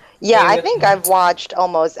 Yeah, I think I've watched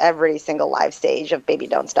almost every single live stage of Baby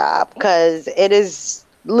Don't Stop because it is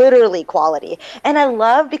literally quality. And I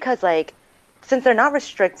love because like since they're not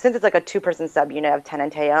since it's like a 2-person sub unit of Ten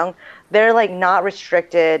and Taeyong, they're like not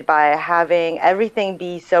restricted by having everything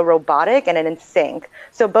be so robotic and in sync.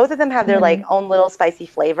 So both of them have their like own little spicy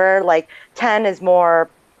flavor. Like Ten is more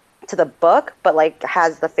to the book, but like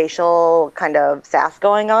has the facial kind of sass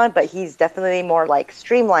going on, but he's definitely more like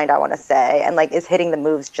streamlined, I want to say, and like is hitting the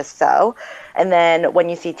moves just so. And then when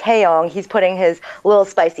you see Taeyong, he's putting his little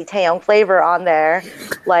spicy Taeyong flavor on there,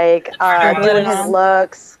 like doing his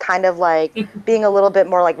looks, kind of like being a little bit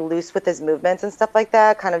more like loose with his movements and stuff like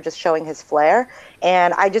that, kind of just showing his flair.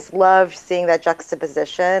 And I just love seeing that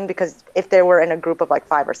juxtaposition because if they were in a group of like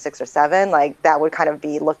 5 or 6 or 7, like that would kind of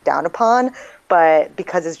be looked down upon. But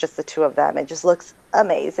because it's just the two of them, it just looks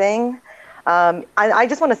amazing. I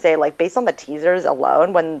just want to say, like, based on the teasers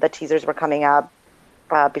alone, when the teasers were coming up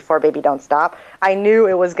before Baby Don't Stop, I knew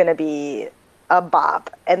it was going to be a bop.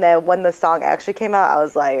 And then when the song actually came out, I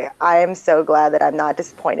was like, I am so glad that I'm not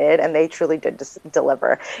disappointed. And they truly did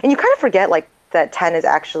deliver. And you kind of forget, like, that Ten is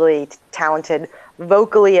actually talented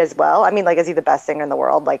vocally as well. I mean, like, is he the best singer in the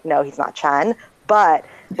world? Like, no, he's not Chen. But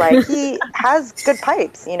like he has good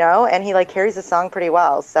pipes, and he like carries the song pretty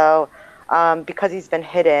well. So because he's been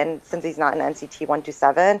hidden since he's not in NCT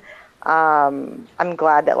 127, I'm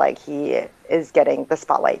glad that like he is getting the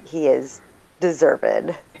spotlight he is deserved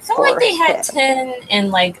I felt for like they had him. 10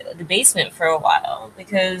 in like the basement for a while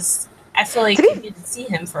because I feel like To be- you didn't see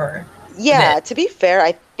him for Yeah, to be fair,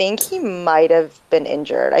 I think he might have been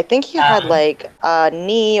injured. I think he had Um, like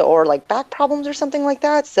knee or like back problems or something like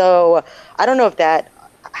that. So I don't know if that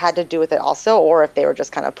had to do with it also, or if they were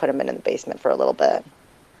just kind of put him in the basement for a little bit.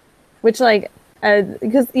 Which like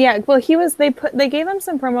because yeah, well they gave him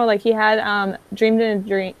some promo, like he had dream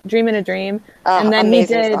in a dream, and then he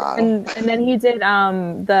Amazing did song. and then he did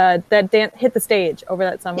the that dance hit the stage over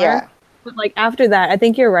that summer. Yeah. But like after that, I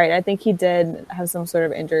think you're right. I think he did have some sort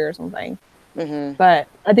of injury or something. Hmm. But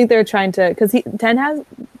I think they're trying to, because he 10 has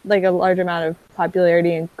like a large amount of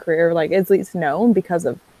popularity and career, like is at least known because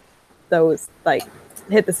of those like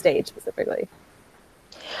hit the stage specifically.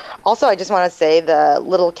 Also, I just want to say the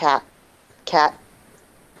little cat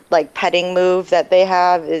like petting move that they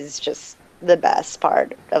have is just the best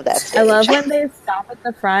part of that stage. I love when they stop at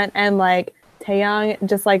the front and like Taeyong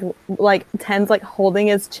just like Ten's like holding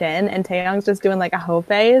his chin and Taeyong's just doing like a hoe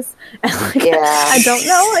face. And like Yeah. I don't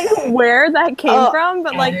know like where that came Oh, from,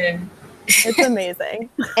 but like and it's amazing.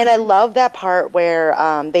 And I love that part where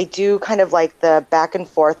they do kind of like the back and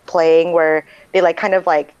forth playing where they like kind of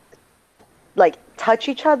like touch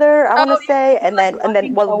each other, I want to say, and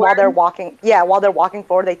then while they're walking, while they're walking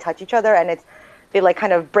forward, they touch each other, and they like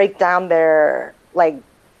kind of break down their like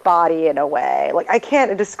body in a way. Like I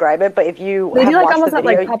can't describe it, but if you They have do like watched almost the that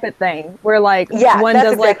video, like puppet thing where like yeah, one that's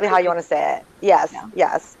does exactly like how you want to say it. Yes, Yeah.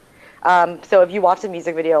 yes. So if you watch the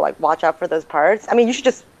music video, like watch out for those parts. I mean, you should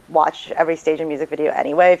just watch every stage of music video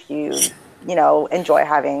anyway if you enjoy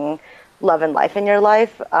having love and life in your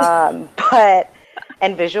life. But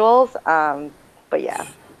and visuals. But yeah.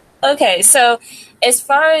 okay, so as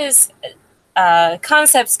far as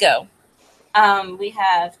concepts go, we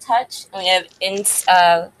have Touch and we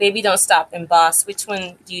have Baby Don't Stop and Boss. Which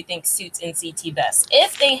one do you think suits NCT best?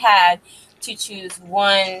 If they had to choose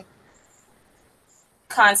one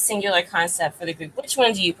singular concept for the group, which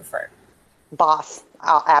one do you prefer? Boss.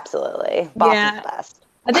 Oh, absolutely. Boss Yeah. is the best.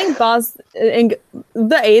 I think Boss and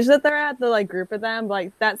the age that they're at, the like group of them,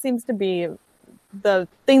 like that seems to be the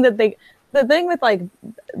thing the thing with like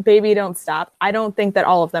Baby Don't Stop. I don't think that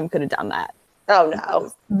all of them could have done that. Oh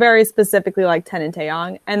no. Very specifically like Ten and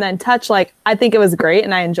Taeyong. And then Touch, like I think it was great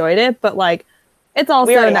and I enjoyed it, but like it's also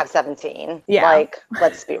We already have 17. Yeah. Like,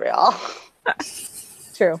 let's be real.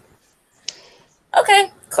 true. Okay,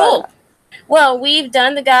 cool. Well, we've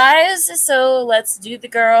done the guys, so let's do the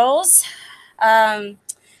girls.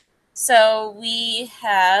 So we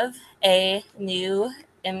have a new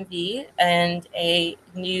MV and a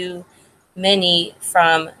new mini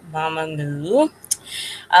from Mamamoo.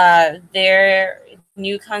 Their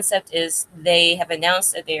new concept is they have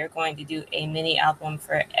announced that they are going to do a mini album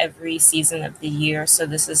for every season of the year. So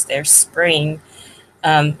this is their spring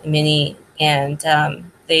mini, and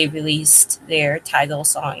they released their title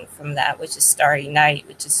song from that, which is Starry Night,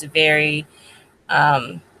 which is a very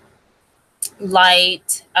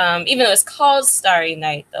light, even though it's called Starry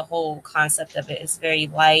Night, the whole concept of it is very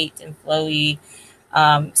light and flowy.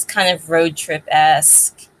 It's kind of road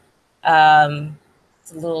trip-esque. It's a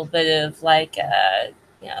little bit of like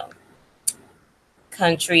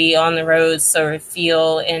country on the road sort of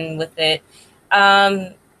feel in with it.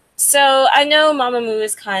 So I know Mamamoo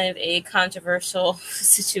is kind of a controversial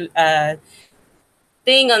thing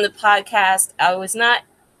on the podcast. I was not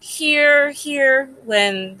here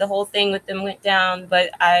when the whole thing with them went down,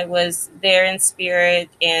 but I was there in spirit,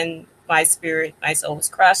 and my soul was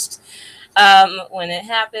crushed when it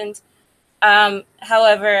happened.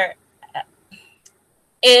 However,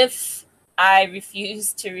 if I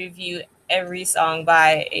refuse to review every song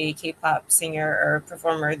by a K-pop singer or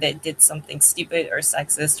performer that did something stupid or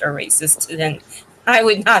sexist or racist, then I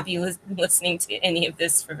would not be listening to any of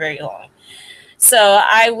this for very long. So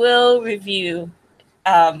I will review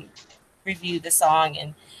the song,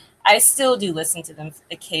 and I still do listen to them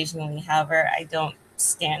occasionally. However, I don't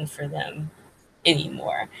stand for them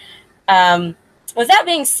anymore. With that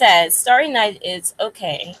being said, Starry Night is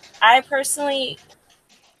okay. I personally,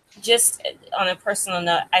 just on a personal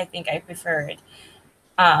note, I think I preferred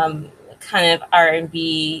kind of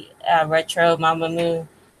R&B retro Mamamoo,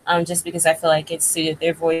 just because I feel like it suited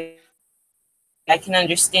their voice. I can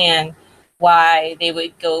understand why they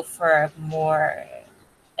would go for more,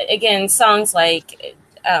 again, songs like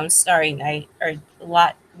Starry Night are a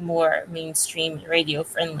lot more mainstream and radio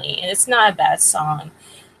friendly, and it's not a bad song,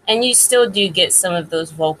 and you still do get some of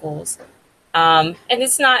those vocals. And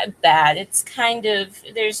it's not bad. It's kind of,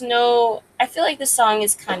 I feel like the song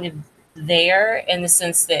is kind of there in the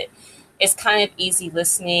sense that it's kind of easy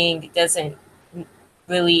listening. It doesn't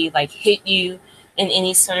really like hit you in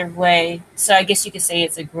any sort of way. So I guess you could say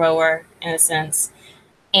it's a grower in a sense.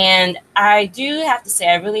 And I do have to say,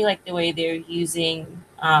 I really like the way they're using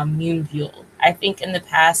Moonbuell. I think in the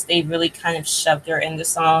past, they really kind of shoved her into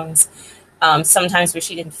songs, sometimes where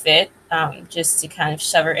she didn't fit, just to kind of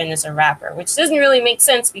shove her in as a rapper, which doesn't really make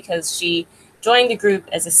sense because she joined the group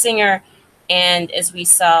as a singer. And as we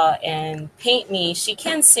saw in Paint Me, she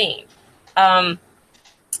can sing.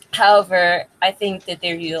 However, I think that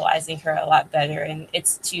they're utilizing her a lot better, and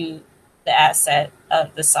it's to the asset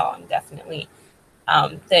of the song, definitely.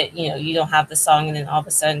 That, you don't have the song and then all of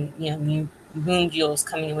a sudden, Moonbuell's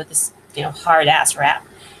coming in with this, hard ass rap.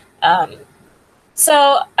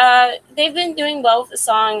 So they've been doing well with the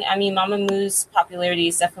song. I mean, Mamamoo's popularity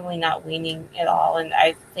is definitely not waning at all, and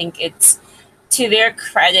I think it's to their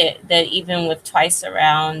credit that even with Twice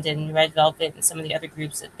Around and Red Velvet and some of the other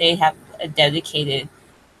groups, that they have a dedicated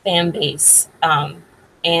fan base,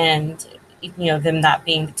 and them not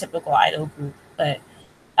being the typical idol group, but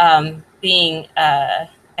being I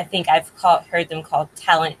think I've heard them called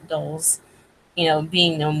talent dolls,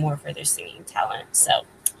 being known more for their singing talent. So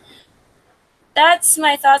that's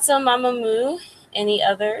my thoughts on Mamamoo. Any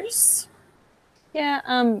others? Yeah,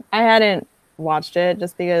 I hadn't watched it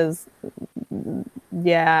just because,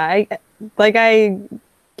 yeah, I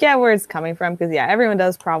get where it's coming from because, yeah, everyone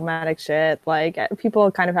does problematic shit. Like, people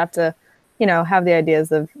kind of have to, have the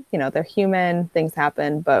ideas of, they're human, things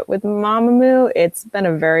happen. But with Mamamoo, it's been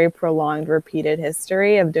a very prolonged, repeated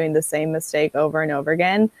history of doing the same mistake over and over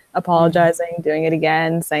again, apologizing, doing it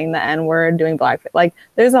again, saying the N-word, doing blackface. Like,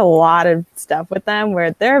 there's a lot of stuff with them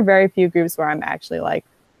where there are very few groups where I'm actually like,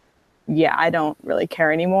 yeah, I don't really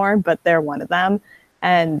care anymore, but they're one of them.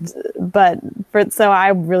 So I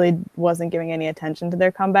really wasn't giving any attention to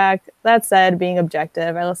their comeback. That said, being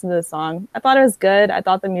objective, I listened to the song. I thought it was good. I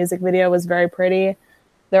thought the music video was very pretty.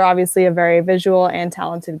 They're obviously a very visual and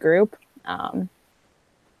talented group.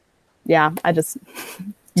 Yeah, I just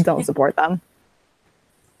don't support them.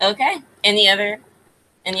 Okay. Any other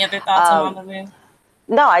thoughts on Mamamoo?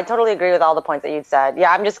 No, I totally agree with all the points that you've said.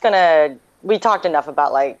 Yeah, we talked enough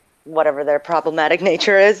about like whatever their problematic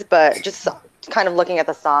nature is, but just kind of looking at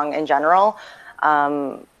the song in general,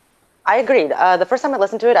 I agreed. The first time I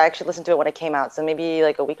listened to it, I actually listened to it when it came out, so maybe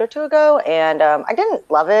like a week or two ago, and I didn't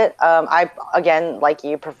love it. I, again, like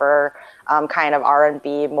you, prefer kind of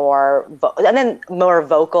R&B, more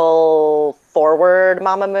vocal forward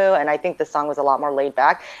Mamamoo, and I think the song was a lot more laid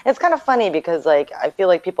back. And it's kind of funny because like I feel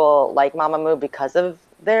like people like Mamamoo because of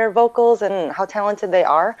their vocals and how talented they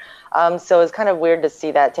are. So it's kind of weird to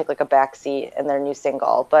see that take like a backseat in their new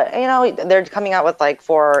single. But they're coming out with like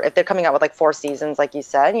if they're coming out with like 4 seasons, like you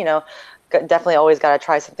said, definitely always got to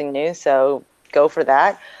try something new. So go for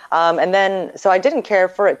that. And then, so I didn't care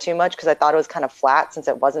for it too much because I thought it was kind of flat since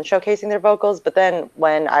it wasn't showcasing their vocals. But then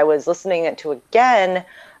when I was listening to it again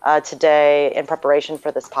today in preparation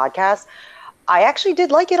for this podcast, I actually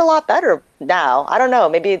did like it a lot better now. I don't know.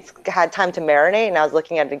 Maybe it's had time to marinate and I was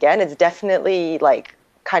looking at it again. It's definitely like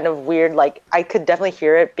kind of weird. Like I could definitely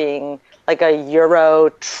hear it being like a Euro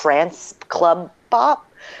trance club bop.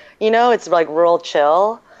 It's like real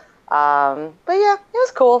chill. But yeah, it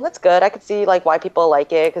was cool. That's good. I could see like why people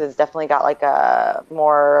like it because it's definitely got like a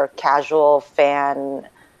more casual fan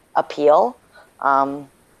appeal. So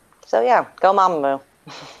yeah, go Mamamoo,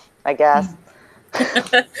 I guess.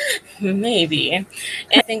 Maybe.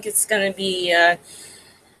 I think it's going to be,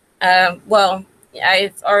 well,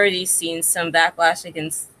 I've already seen some backlash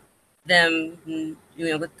against them,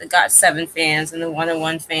 with the GOT7 fans and the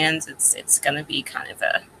 101 fans. It's going to be kind of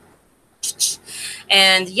a...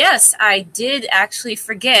 And yes, I did actually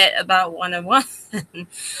forget about 101.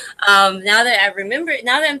 Now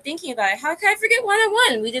that I'm thinking about it, how can I forget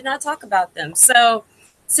 101? We did not talk about them. So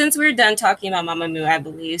since we're done talking about Mamamoo, I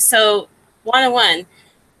believe. So 101,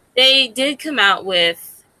 they did come out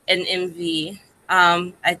with an MV.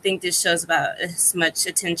 I think this shows about as much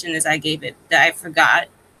attention as I gave it that I forgot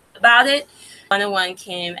about it. 101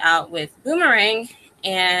 came out with Boomerang,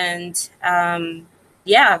 and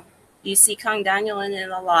yeah, you see Kang Daniel in it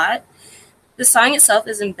a lot. The song itself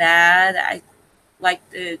isn't bad. I like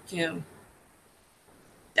I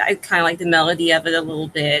kind of like the melody of it a little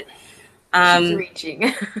bit. She's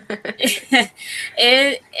reaching.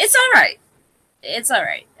 It's all right. It's all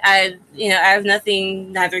right. I have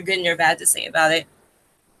nothing, neither good nor bad, to say about it.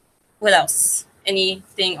 What else?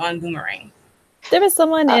 Anything on Boomerang? There was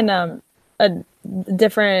someone in a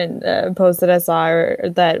different post that I saw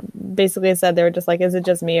that basically said they were just like, is it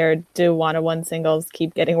just me or do 101 singles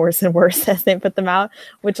keep getting worse and worse as they put them out?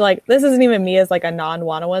 Which, like, this isn't even me as like a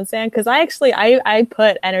non-101 fan, because I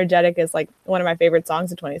put Energetic as like one of my favorite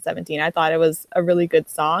songs of 2017. I thought it was a really good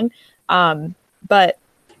song. But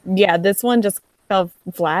yeah, this one just fell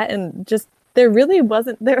flat, and just there really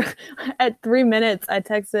wasn't there. At 3 minutes, I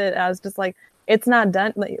texted, I was just like, it's not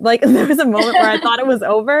done. Like there was a moment where I thought it was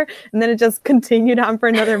over, and then it just continued on for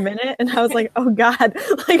another minute, and I was like, oh God,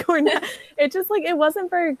 like we're not. It just like it wasn't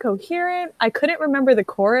very coherent. I couldn't remember the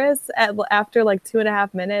chorus after like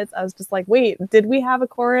 2.5 minutes. I was just like, wait, did we have a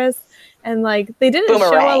chorus? And like they didn't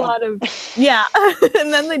show a lot of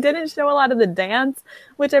and then they didn't show a lot of the dance,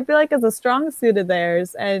 which I feel like is a strong suit of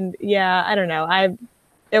theirs. And yeah, I don't know,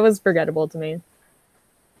 it was forgettable to me.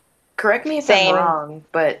 Correct me if I'm wrong,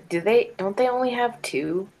 but don't they only have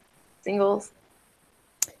 2 singles?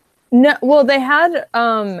 No, well, they had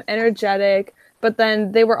Energetic, but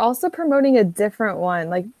then they were also promoting a different one,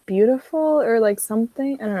 like Beautiful or like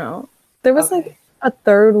something. I don't know. There was like a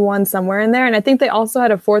third one somewhere in there, and I think they also had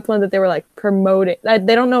a fourth one that they were like promoting.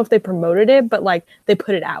 They don't know if they promoted it, but like they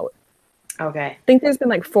put it out. Okay. I think there's been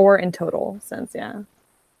like 4 in total since, yeah.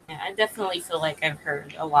 Yeah, I definitely feel like I've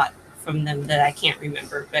heard a lot from them that I can't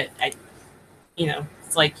remember, but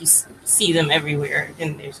it's like you see them everywhere,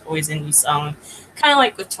 and there's always a new song. Kind of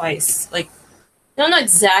like with Twice. Like, I don't know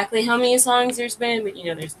exactly how many songs there's been, but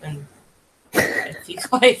there's been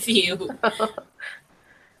quite a few.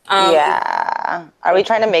 Yeah. Are we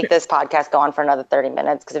trying to make this podcast go on for another 30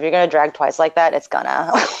 minutes? Because if you're going to drag Twice like that, it's gonna.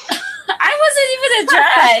 I wasn't even a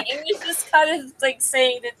drag. It was just kind of like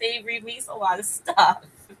saying that they release a lot of stuff.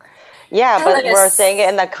 Yeah, but we're saying it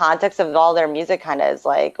in the context of all their music kind of is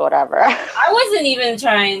like, whatever. I wasn't even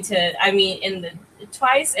trying to, in the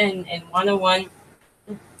Twice and 101,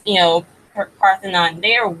 Parthenon,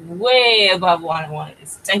 they are way above 101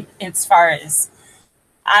 as far as,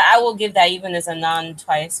 I will give that even as a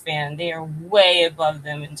non-Twice fan. They are way above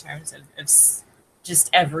them in terms of just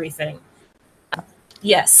everything.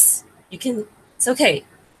 Yes, you can, it's okay.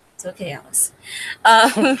 It's okay, Alice.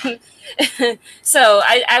 So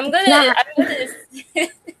I'm gonna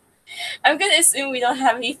assume we don't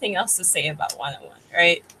have anything else to say about 101,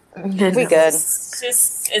 right? We good.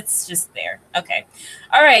 It's just there. Okay.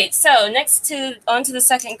 All right. So on to the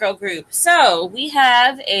second girl group. So we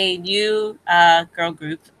have a new girl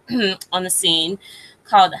group on the scene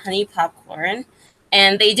called Honey Popcorn,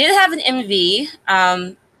 and they did have an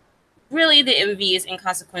MV. Really, the MV is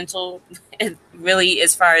inconsequential, really,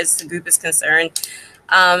 as far as the group is concerned.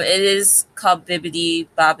 It is called Bibbidi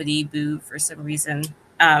Bobbidi Boo for some reason.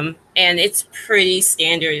 And it's pretty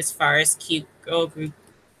standard as far as K-pop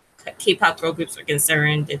girl groups are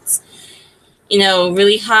concerned. It's,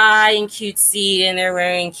 really high and cutesy, and they're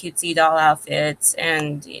wearing cutesy doll outfits,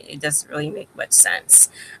 and it doesn't really make much sense.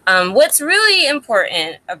 What's really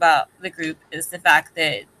important about the group is the fact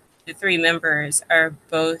that the 3 members are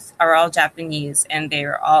all Japanese, and they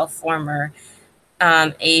are all former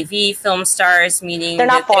AV film stars, meaning they're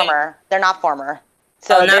not former. They're not former.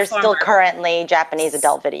 So they're still currently Japanese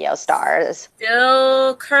adult video stars.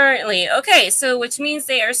 Still currently. Okay, so which means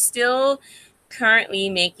they are still currently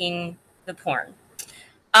making the porn.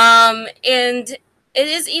 And it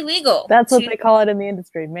is illegal. That's what they call it in the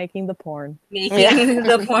industry, making the porn. Making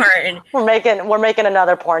the porn. We're making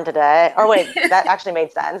another porn today. Or wait, that actually made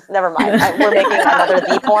sense. Never mind. We're making another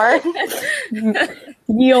the porn.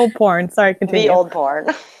 The old porn. Sorry, continue. The old porn.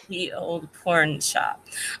 The old porn shop.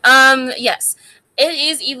 Yes. It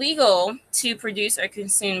is illegal to produce or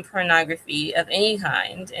consume pornography of any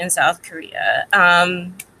kind in South Korea.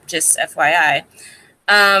 Just FYI.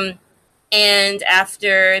 And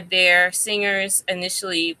after their singers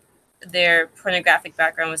initially, their pornographic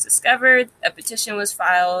background was discovered, a petition was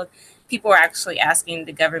filed. People were actually asking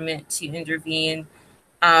the government to intervene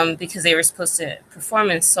because they were supposed to perform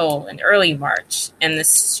in Seoul in early March, and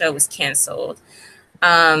this show was canceled.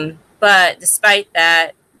 But despite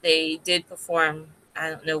that, they did perform, I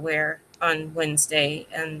don't know where, on Wednesday,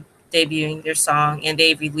 and debuting their song, and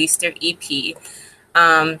they released their EP.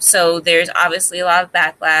 So there's obviously a lot of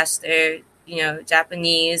backlash. They're,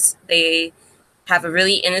 Japanese. They have a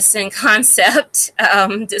really innocent concept,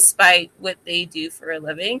 despite what they do for a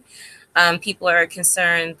living. People are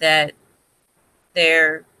concerned that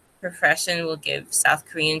their profession will give South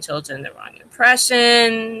Korean children the wrong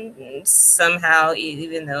impression somehow,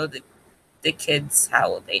 even though the kids, how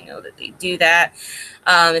will they know that they do that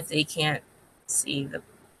if they can't see the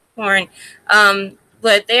porn?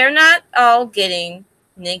 But they are not all getting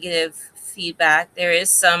negative feedback. There is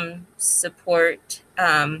some support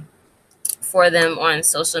for them on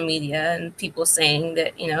social media, and people saying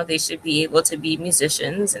that, you know, they should be able to be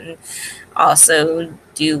musicians and also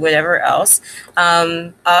do whatever else.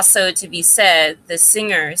 Also, to be said, the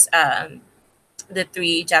singers, the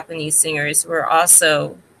three Japanese singers, were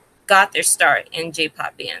also got their start in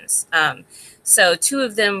J-pop bands. So two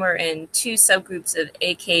of them were in two subgroups of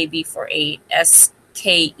AKB48,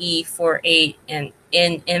 SKE48, and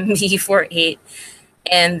NMB48.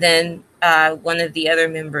 And then one of the other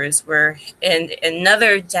members were in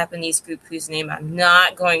another Japanese group whose name I'm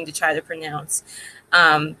not going to try to pronounce.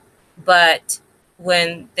 But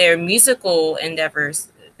when their musical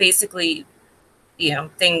endeavors, basically, you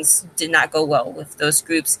know, things did not go well with those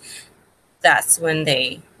groups, that's when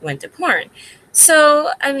they went to porn.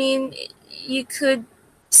 So, I mean, you could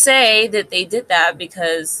say that they did that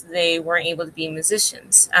because they weren't able to be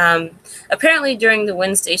musicians. Apparently, during the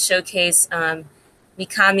Wednesday showcase,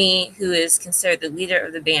 Mikami, who is considered the leader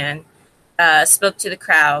of the band, spoke to the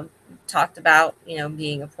crowd, talked about, you know,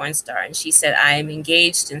 being a porn star, and she said, "I am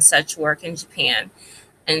engaged in such work in Japan."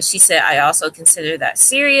 And she said, "I also consider that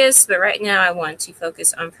serious, but right now I want to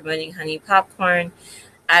focus on promoting Honey Popcorn.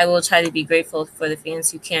 I will try to be grateful for the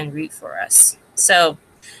fans who can root for us." So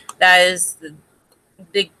that is the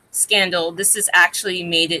big scandal. This has actually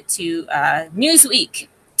made it to Newsweek.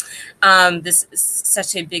 This is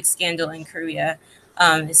such a big scandal in Korea.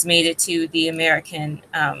 It's made it to the American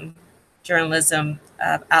journalism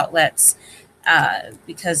outlets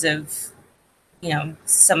because of, you know,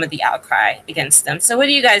 some of the outcry against them. So what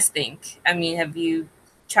do you guys think? I mean, have you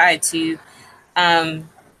tried to, you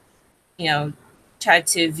know, try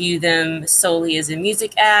to view them solely as a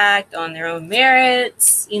music act on their own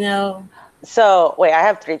merits, you know? So, wait, I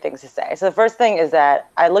have three things to say. So the first thing is that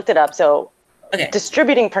I looked it up. So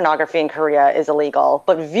distributing pornography in Korea is illegal,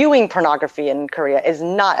 but viewing pornography in Korea is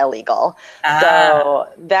not illegal. So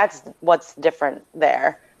that's what's different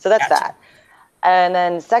there. So that's that. And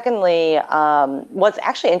then secondly, what's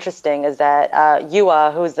actually interesting is that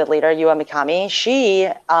Yua, who's the leader, Yua Mikami, she,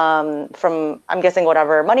 from, I'm guessing,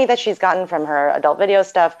 whatever money that she's gotten from her adult video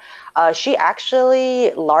stuff, she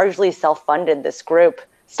actually largely self-funded this group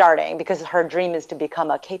starting because her dream is to become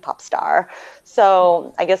a K-pop star.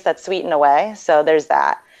 So I guess that's sweet in a way. So there's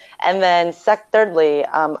that. And then thirdly,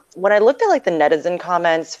 when I looked at like the netizen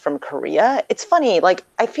comments from Korea, it's funny, like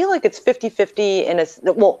I feel like it's 50-50 in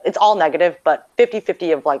well, it's all negative, but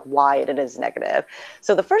 50-50 of like why it is negative.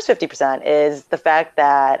 So the first 50% is the fact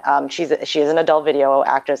that she is an adult video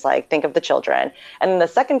actress, like think of the children. And then the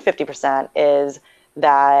second 50% is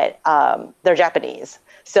that they're Japanese.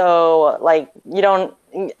 So like you don't,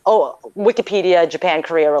 Wikipedia, Japan,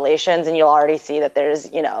 Korea relations, and you'll already see that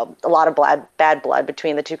there's, you know, a lot of bad blood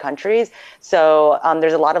between the two countries. So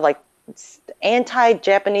there's a lot of like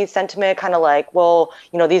anti-Japanese sentiment, kind of like, well,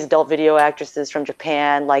 you know, these adult video actresses from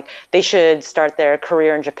Japan, like they should start their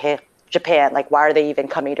career in Japan, like why are they even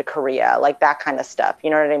coming to Korea, like that kind of stuff, you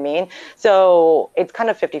know what I mean? So it's kind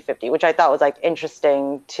of 50-50, which I thought was like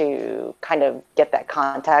interesting to kind of get that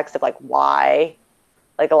context of like why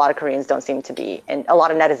like a lot of Koreans don't seem to be, and a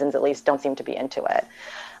lot of netizens at least don't seem to be into it.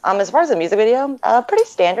 As far as the music video, pretty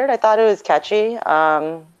standard. I thought it was catchy,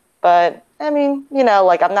 but I mean, you know,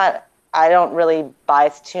 like I don't really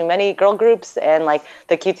bias too many girl groups, and like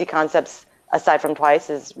the cutesy concepts aside from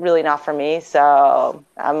Twice is really not for me. So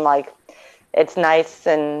I'm like, it's nice,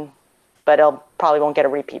 but it probably won't get a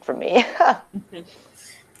repeat from me.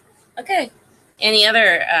 Okay. Any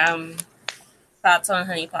other thoughts on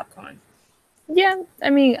Honey Popcorn? Yeah,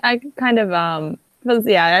 I mean, I kind of, I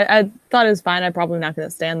thought it was fine. I'm probably not going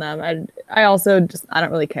to stand them. I also just, I don't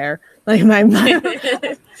really care. Like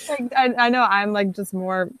like, I know I'm like just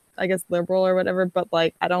more, I guess, liberal or whatever, but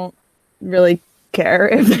like, I don't really care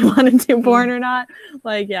if they want to do porn or not.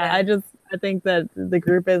 Like, I think that the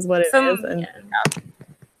group is what it is. And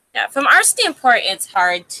from our standpoint, it's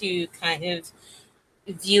hard to kind of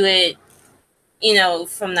view it, you know,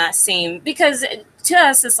 from that same, because to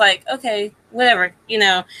us it's like, okay, whatever, you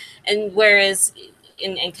know, and whereas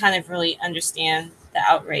and kind of really understand the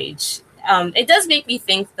outrage. It does make me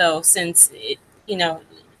think though, since it, you know,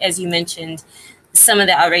 as you mentioned, some of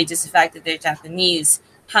the outrage is the fact that they're Japanese.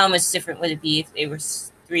 How much different would it be if they were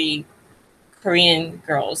three Korean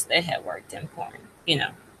girls that had worked in porn, you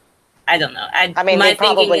know? I don't know. I mean, they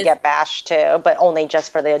probably get bashed too, but only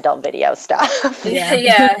just for the adult video stuff.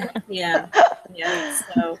 Yeah.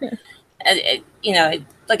 So, you know,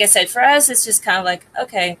 like I said, for us, it's just kind of like,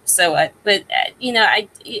 okay, so what? But, you know, I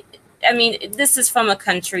mean, this is from a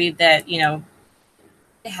country that, you know,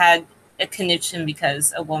 had a connection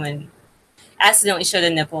because a woman accidentally showed a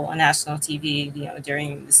nipple on national TV, you know,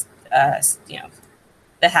 during this, you know,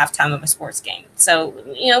 the halftime of a sports game. So,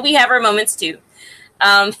 you know, we have our moments too.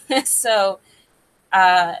 So,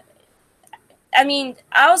 I mean,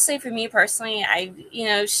 I'll say for me personally, I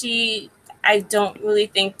don't really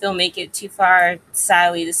think they'll make it too far,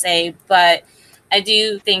 sadly to say, but I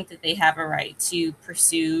do think that they have a right to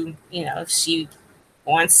pursue, you know, if she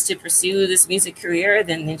wants to pursue this music career,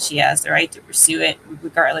 then she has the right to pursue it,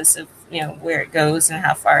 regardless of, you know, where it goes and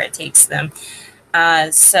how far it takes them.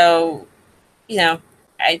 So, you know,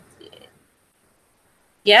 I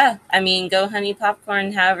mean, go honey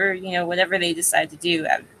popcorn, however, you know, whatever they decide to do.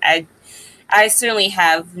 I certainly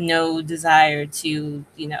have no desire to,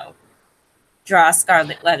 you know, draw a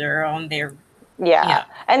scarlet letter on their. Yeah. You know,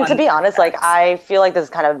 and to be honest, like, I feel like this is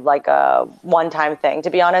kind of like a one-time thing, to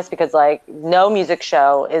be honest, because like no music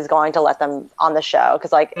show is going to let them on the show,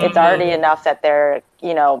 because like it's already enough that they're,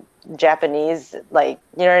 you know, Japanese, like,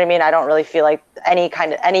 you know what I mean? I don't really feel like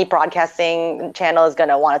any broadcasting channel is going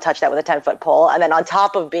to want to touch that with a 10-foot pole. And then on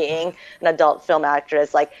top of being an adult film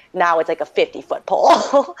actress, like now it's like a 50-foot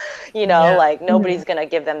pole, you know, like nobody's going to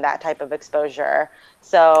give them that type of exposure.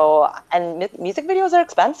 So, and music videos are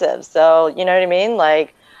expensive. So, you know what I mean?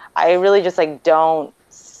 Like, I really just like don't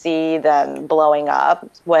see them blowing up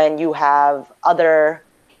when you have other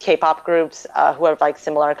K-pop groups who have like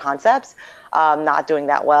similar concepts not doing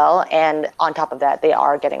that well. And on top of that, they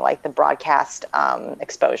are getting like the broadcast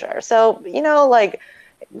exposure. So, you know, like,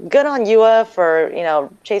 good on Yua for, you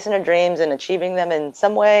know, chasing her dreams and achieving them in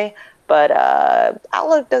some way. But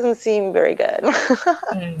outlook doesn't seem very good.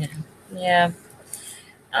 Yeah.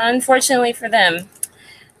 Unfortunately for them.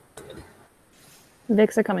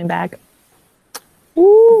 VIX are coming back.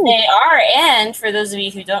 Ooh. They are, and for those of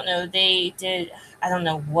you who don't know, they did, I don't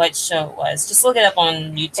know what show it was. Just look it up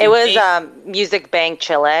on YouTube. It was Music Bank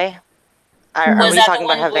Chile. Are we talking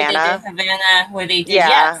about Havana? Havana, where they did,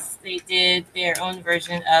 yes, they did their own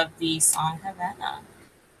version of the song Havana.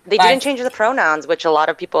 They didn't change the pronouns, which a lot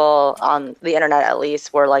of people on the internet, at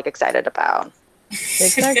least, were like excited about.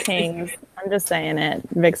 VIX are kings. I'm just saying it.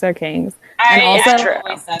 VIX are kings. I always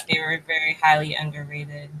thought they were very highly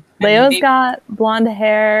underrated. Leo's got blonde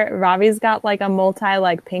hair. Ravi's got like a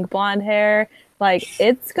like pink blonde hair. Like,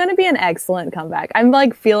 it's going to be an excellent comeback. I'm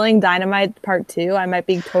like feeling Dynamite Part 2. I might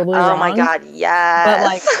be totally wrong. Oh my God, yes. But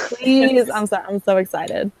like, please, I'm so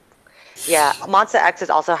excited. Yeah, Monsta X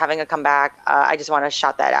is also having a comeback. I just want to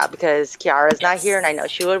shout that out because Kiara's not here, and I know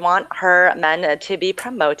she would want her men to be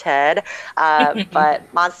promoted.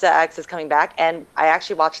 But Monsta X is coming back, and I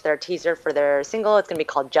actually watched their teaser for their single. It's going to be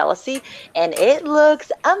called Jealousy, and it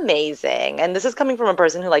looks amazing. And this is coming from a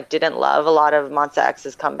person who like didn't love a lot of Monsta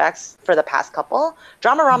X's comebacks for the past couple.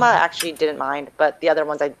 Dramarama actually didn't mind, but the other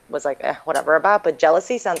ones I was like, whatever about. But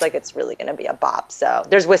Jealousy sounds like it's really going to be a bop. So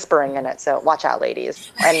there's whispering in it, so watch out,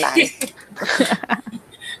 ladies and men.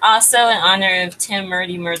 Also, in honor of Tim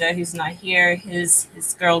Murda, who's not here, his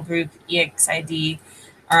girl group EXID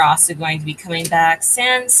are also going to be coming back.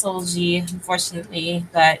 Sans Solji, unfortunately,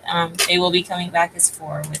 but they will be coming back as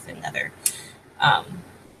 4 with another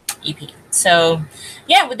EP. So,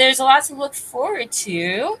 yeah, but there's a lot to look forward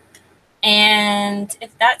to. And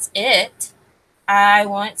if that's it, I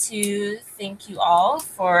want to thank you all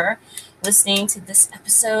for listening to this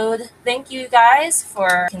episode. Thank you guys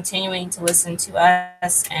for continuing to listen to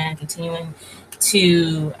us and continuing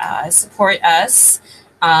to support us.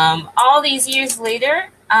 All these years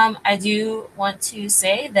later, I do want to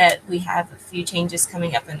say that we have a few changes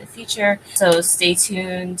coming up in the future, so stay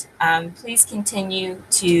tuned. Please continue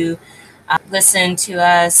to listen to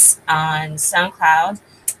us on SoundCloud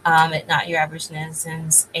at Not Your Average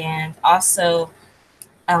Netizens, and also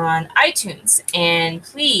on iTunes. And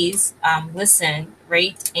please listen,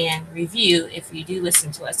 rate, and review if you do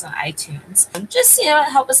listen to us on iTunes. Just, you know,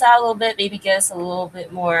 help us out a little bit, maybe get us a little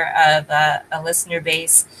bit more of a listener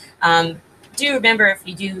base. Do remember, if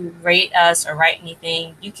you do rate us or write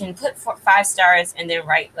anything, you can put 5 stars and then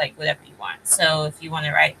write like whatever you want. So if you want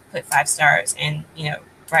to put 5 stars and, you know,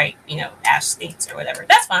 write, you know, Ash Stinks or whatever,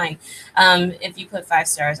 that's fine. If you put 5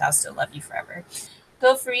 stars, I'll still love you forever.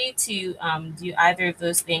 Feel free to do either of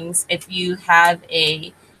those things. If you have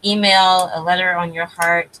a email, a letter on your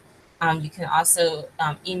heart, you can also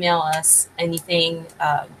email us anything,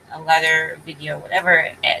 a letter, video,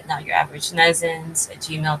 whatever, at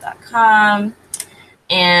notyouraveragenetizens@gmail.com.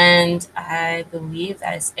 And I believe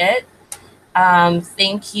that is it.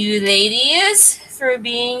 Thank you, ladies, for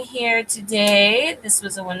being here today. This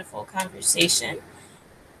was a wonderful conversation.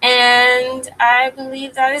 And I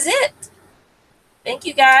believe that is it. Thank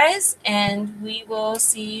you, guys, and we will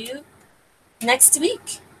see you next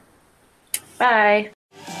week. Bye.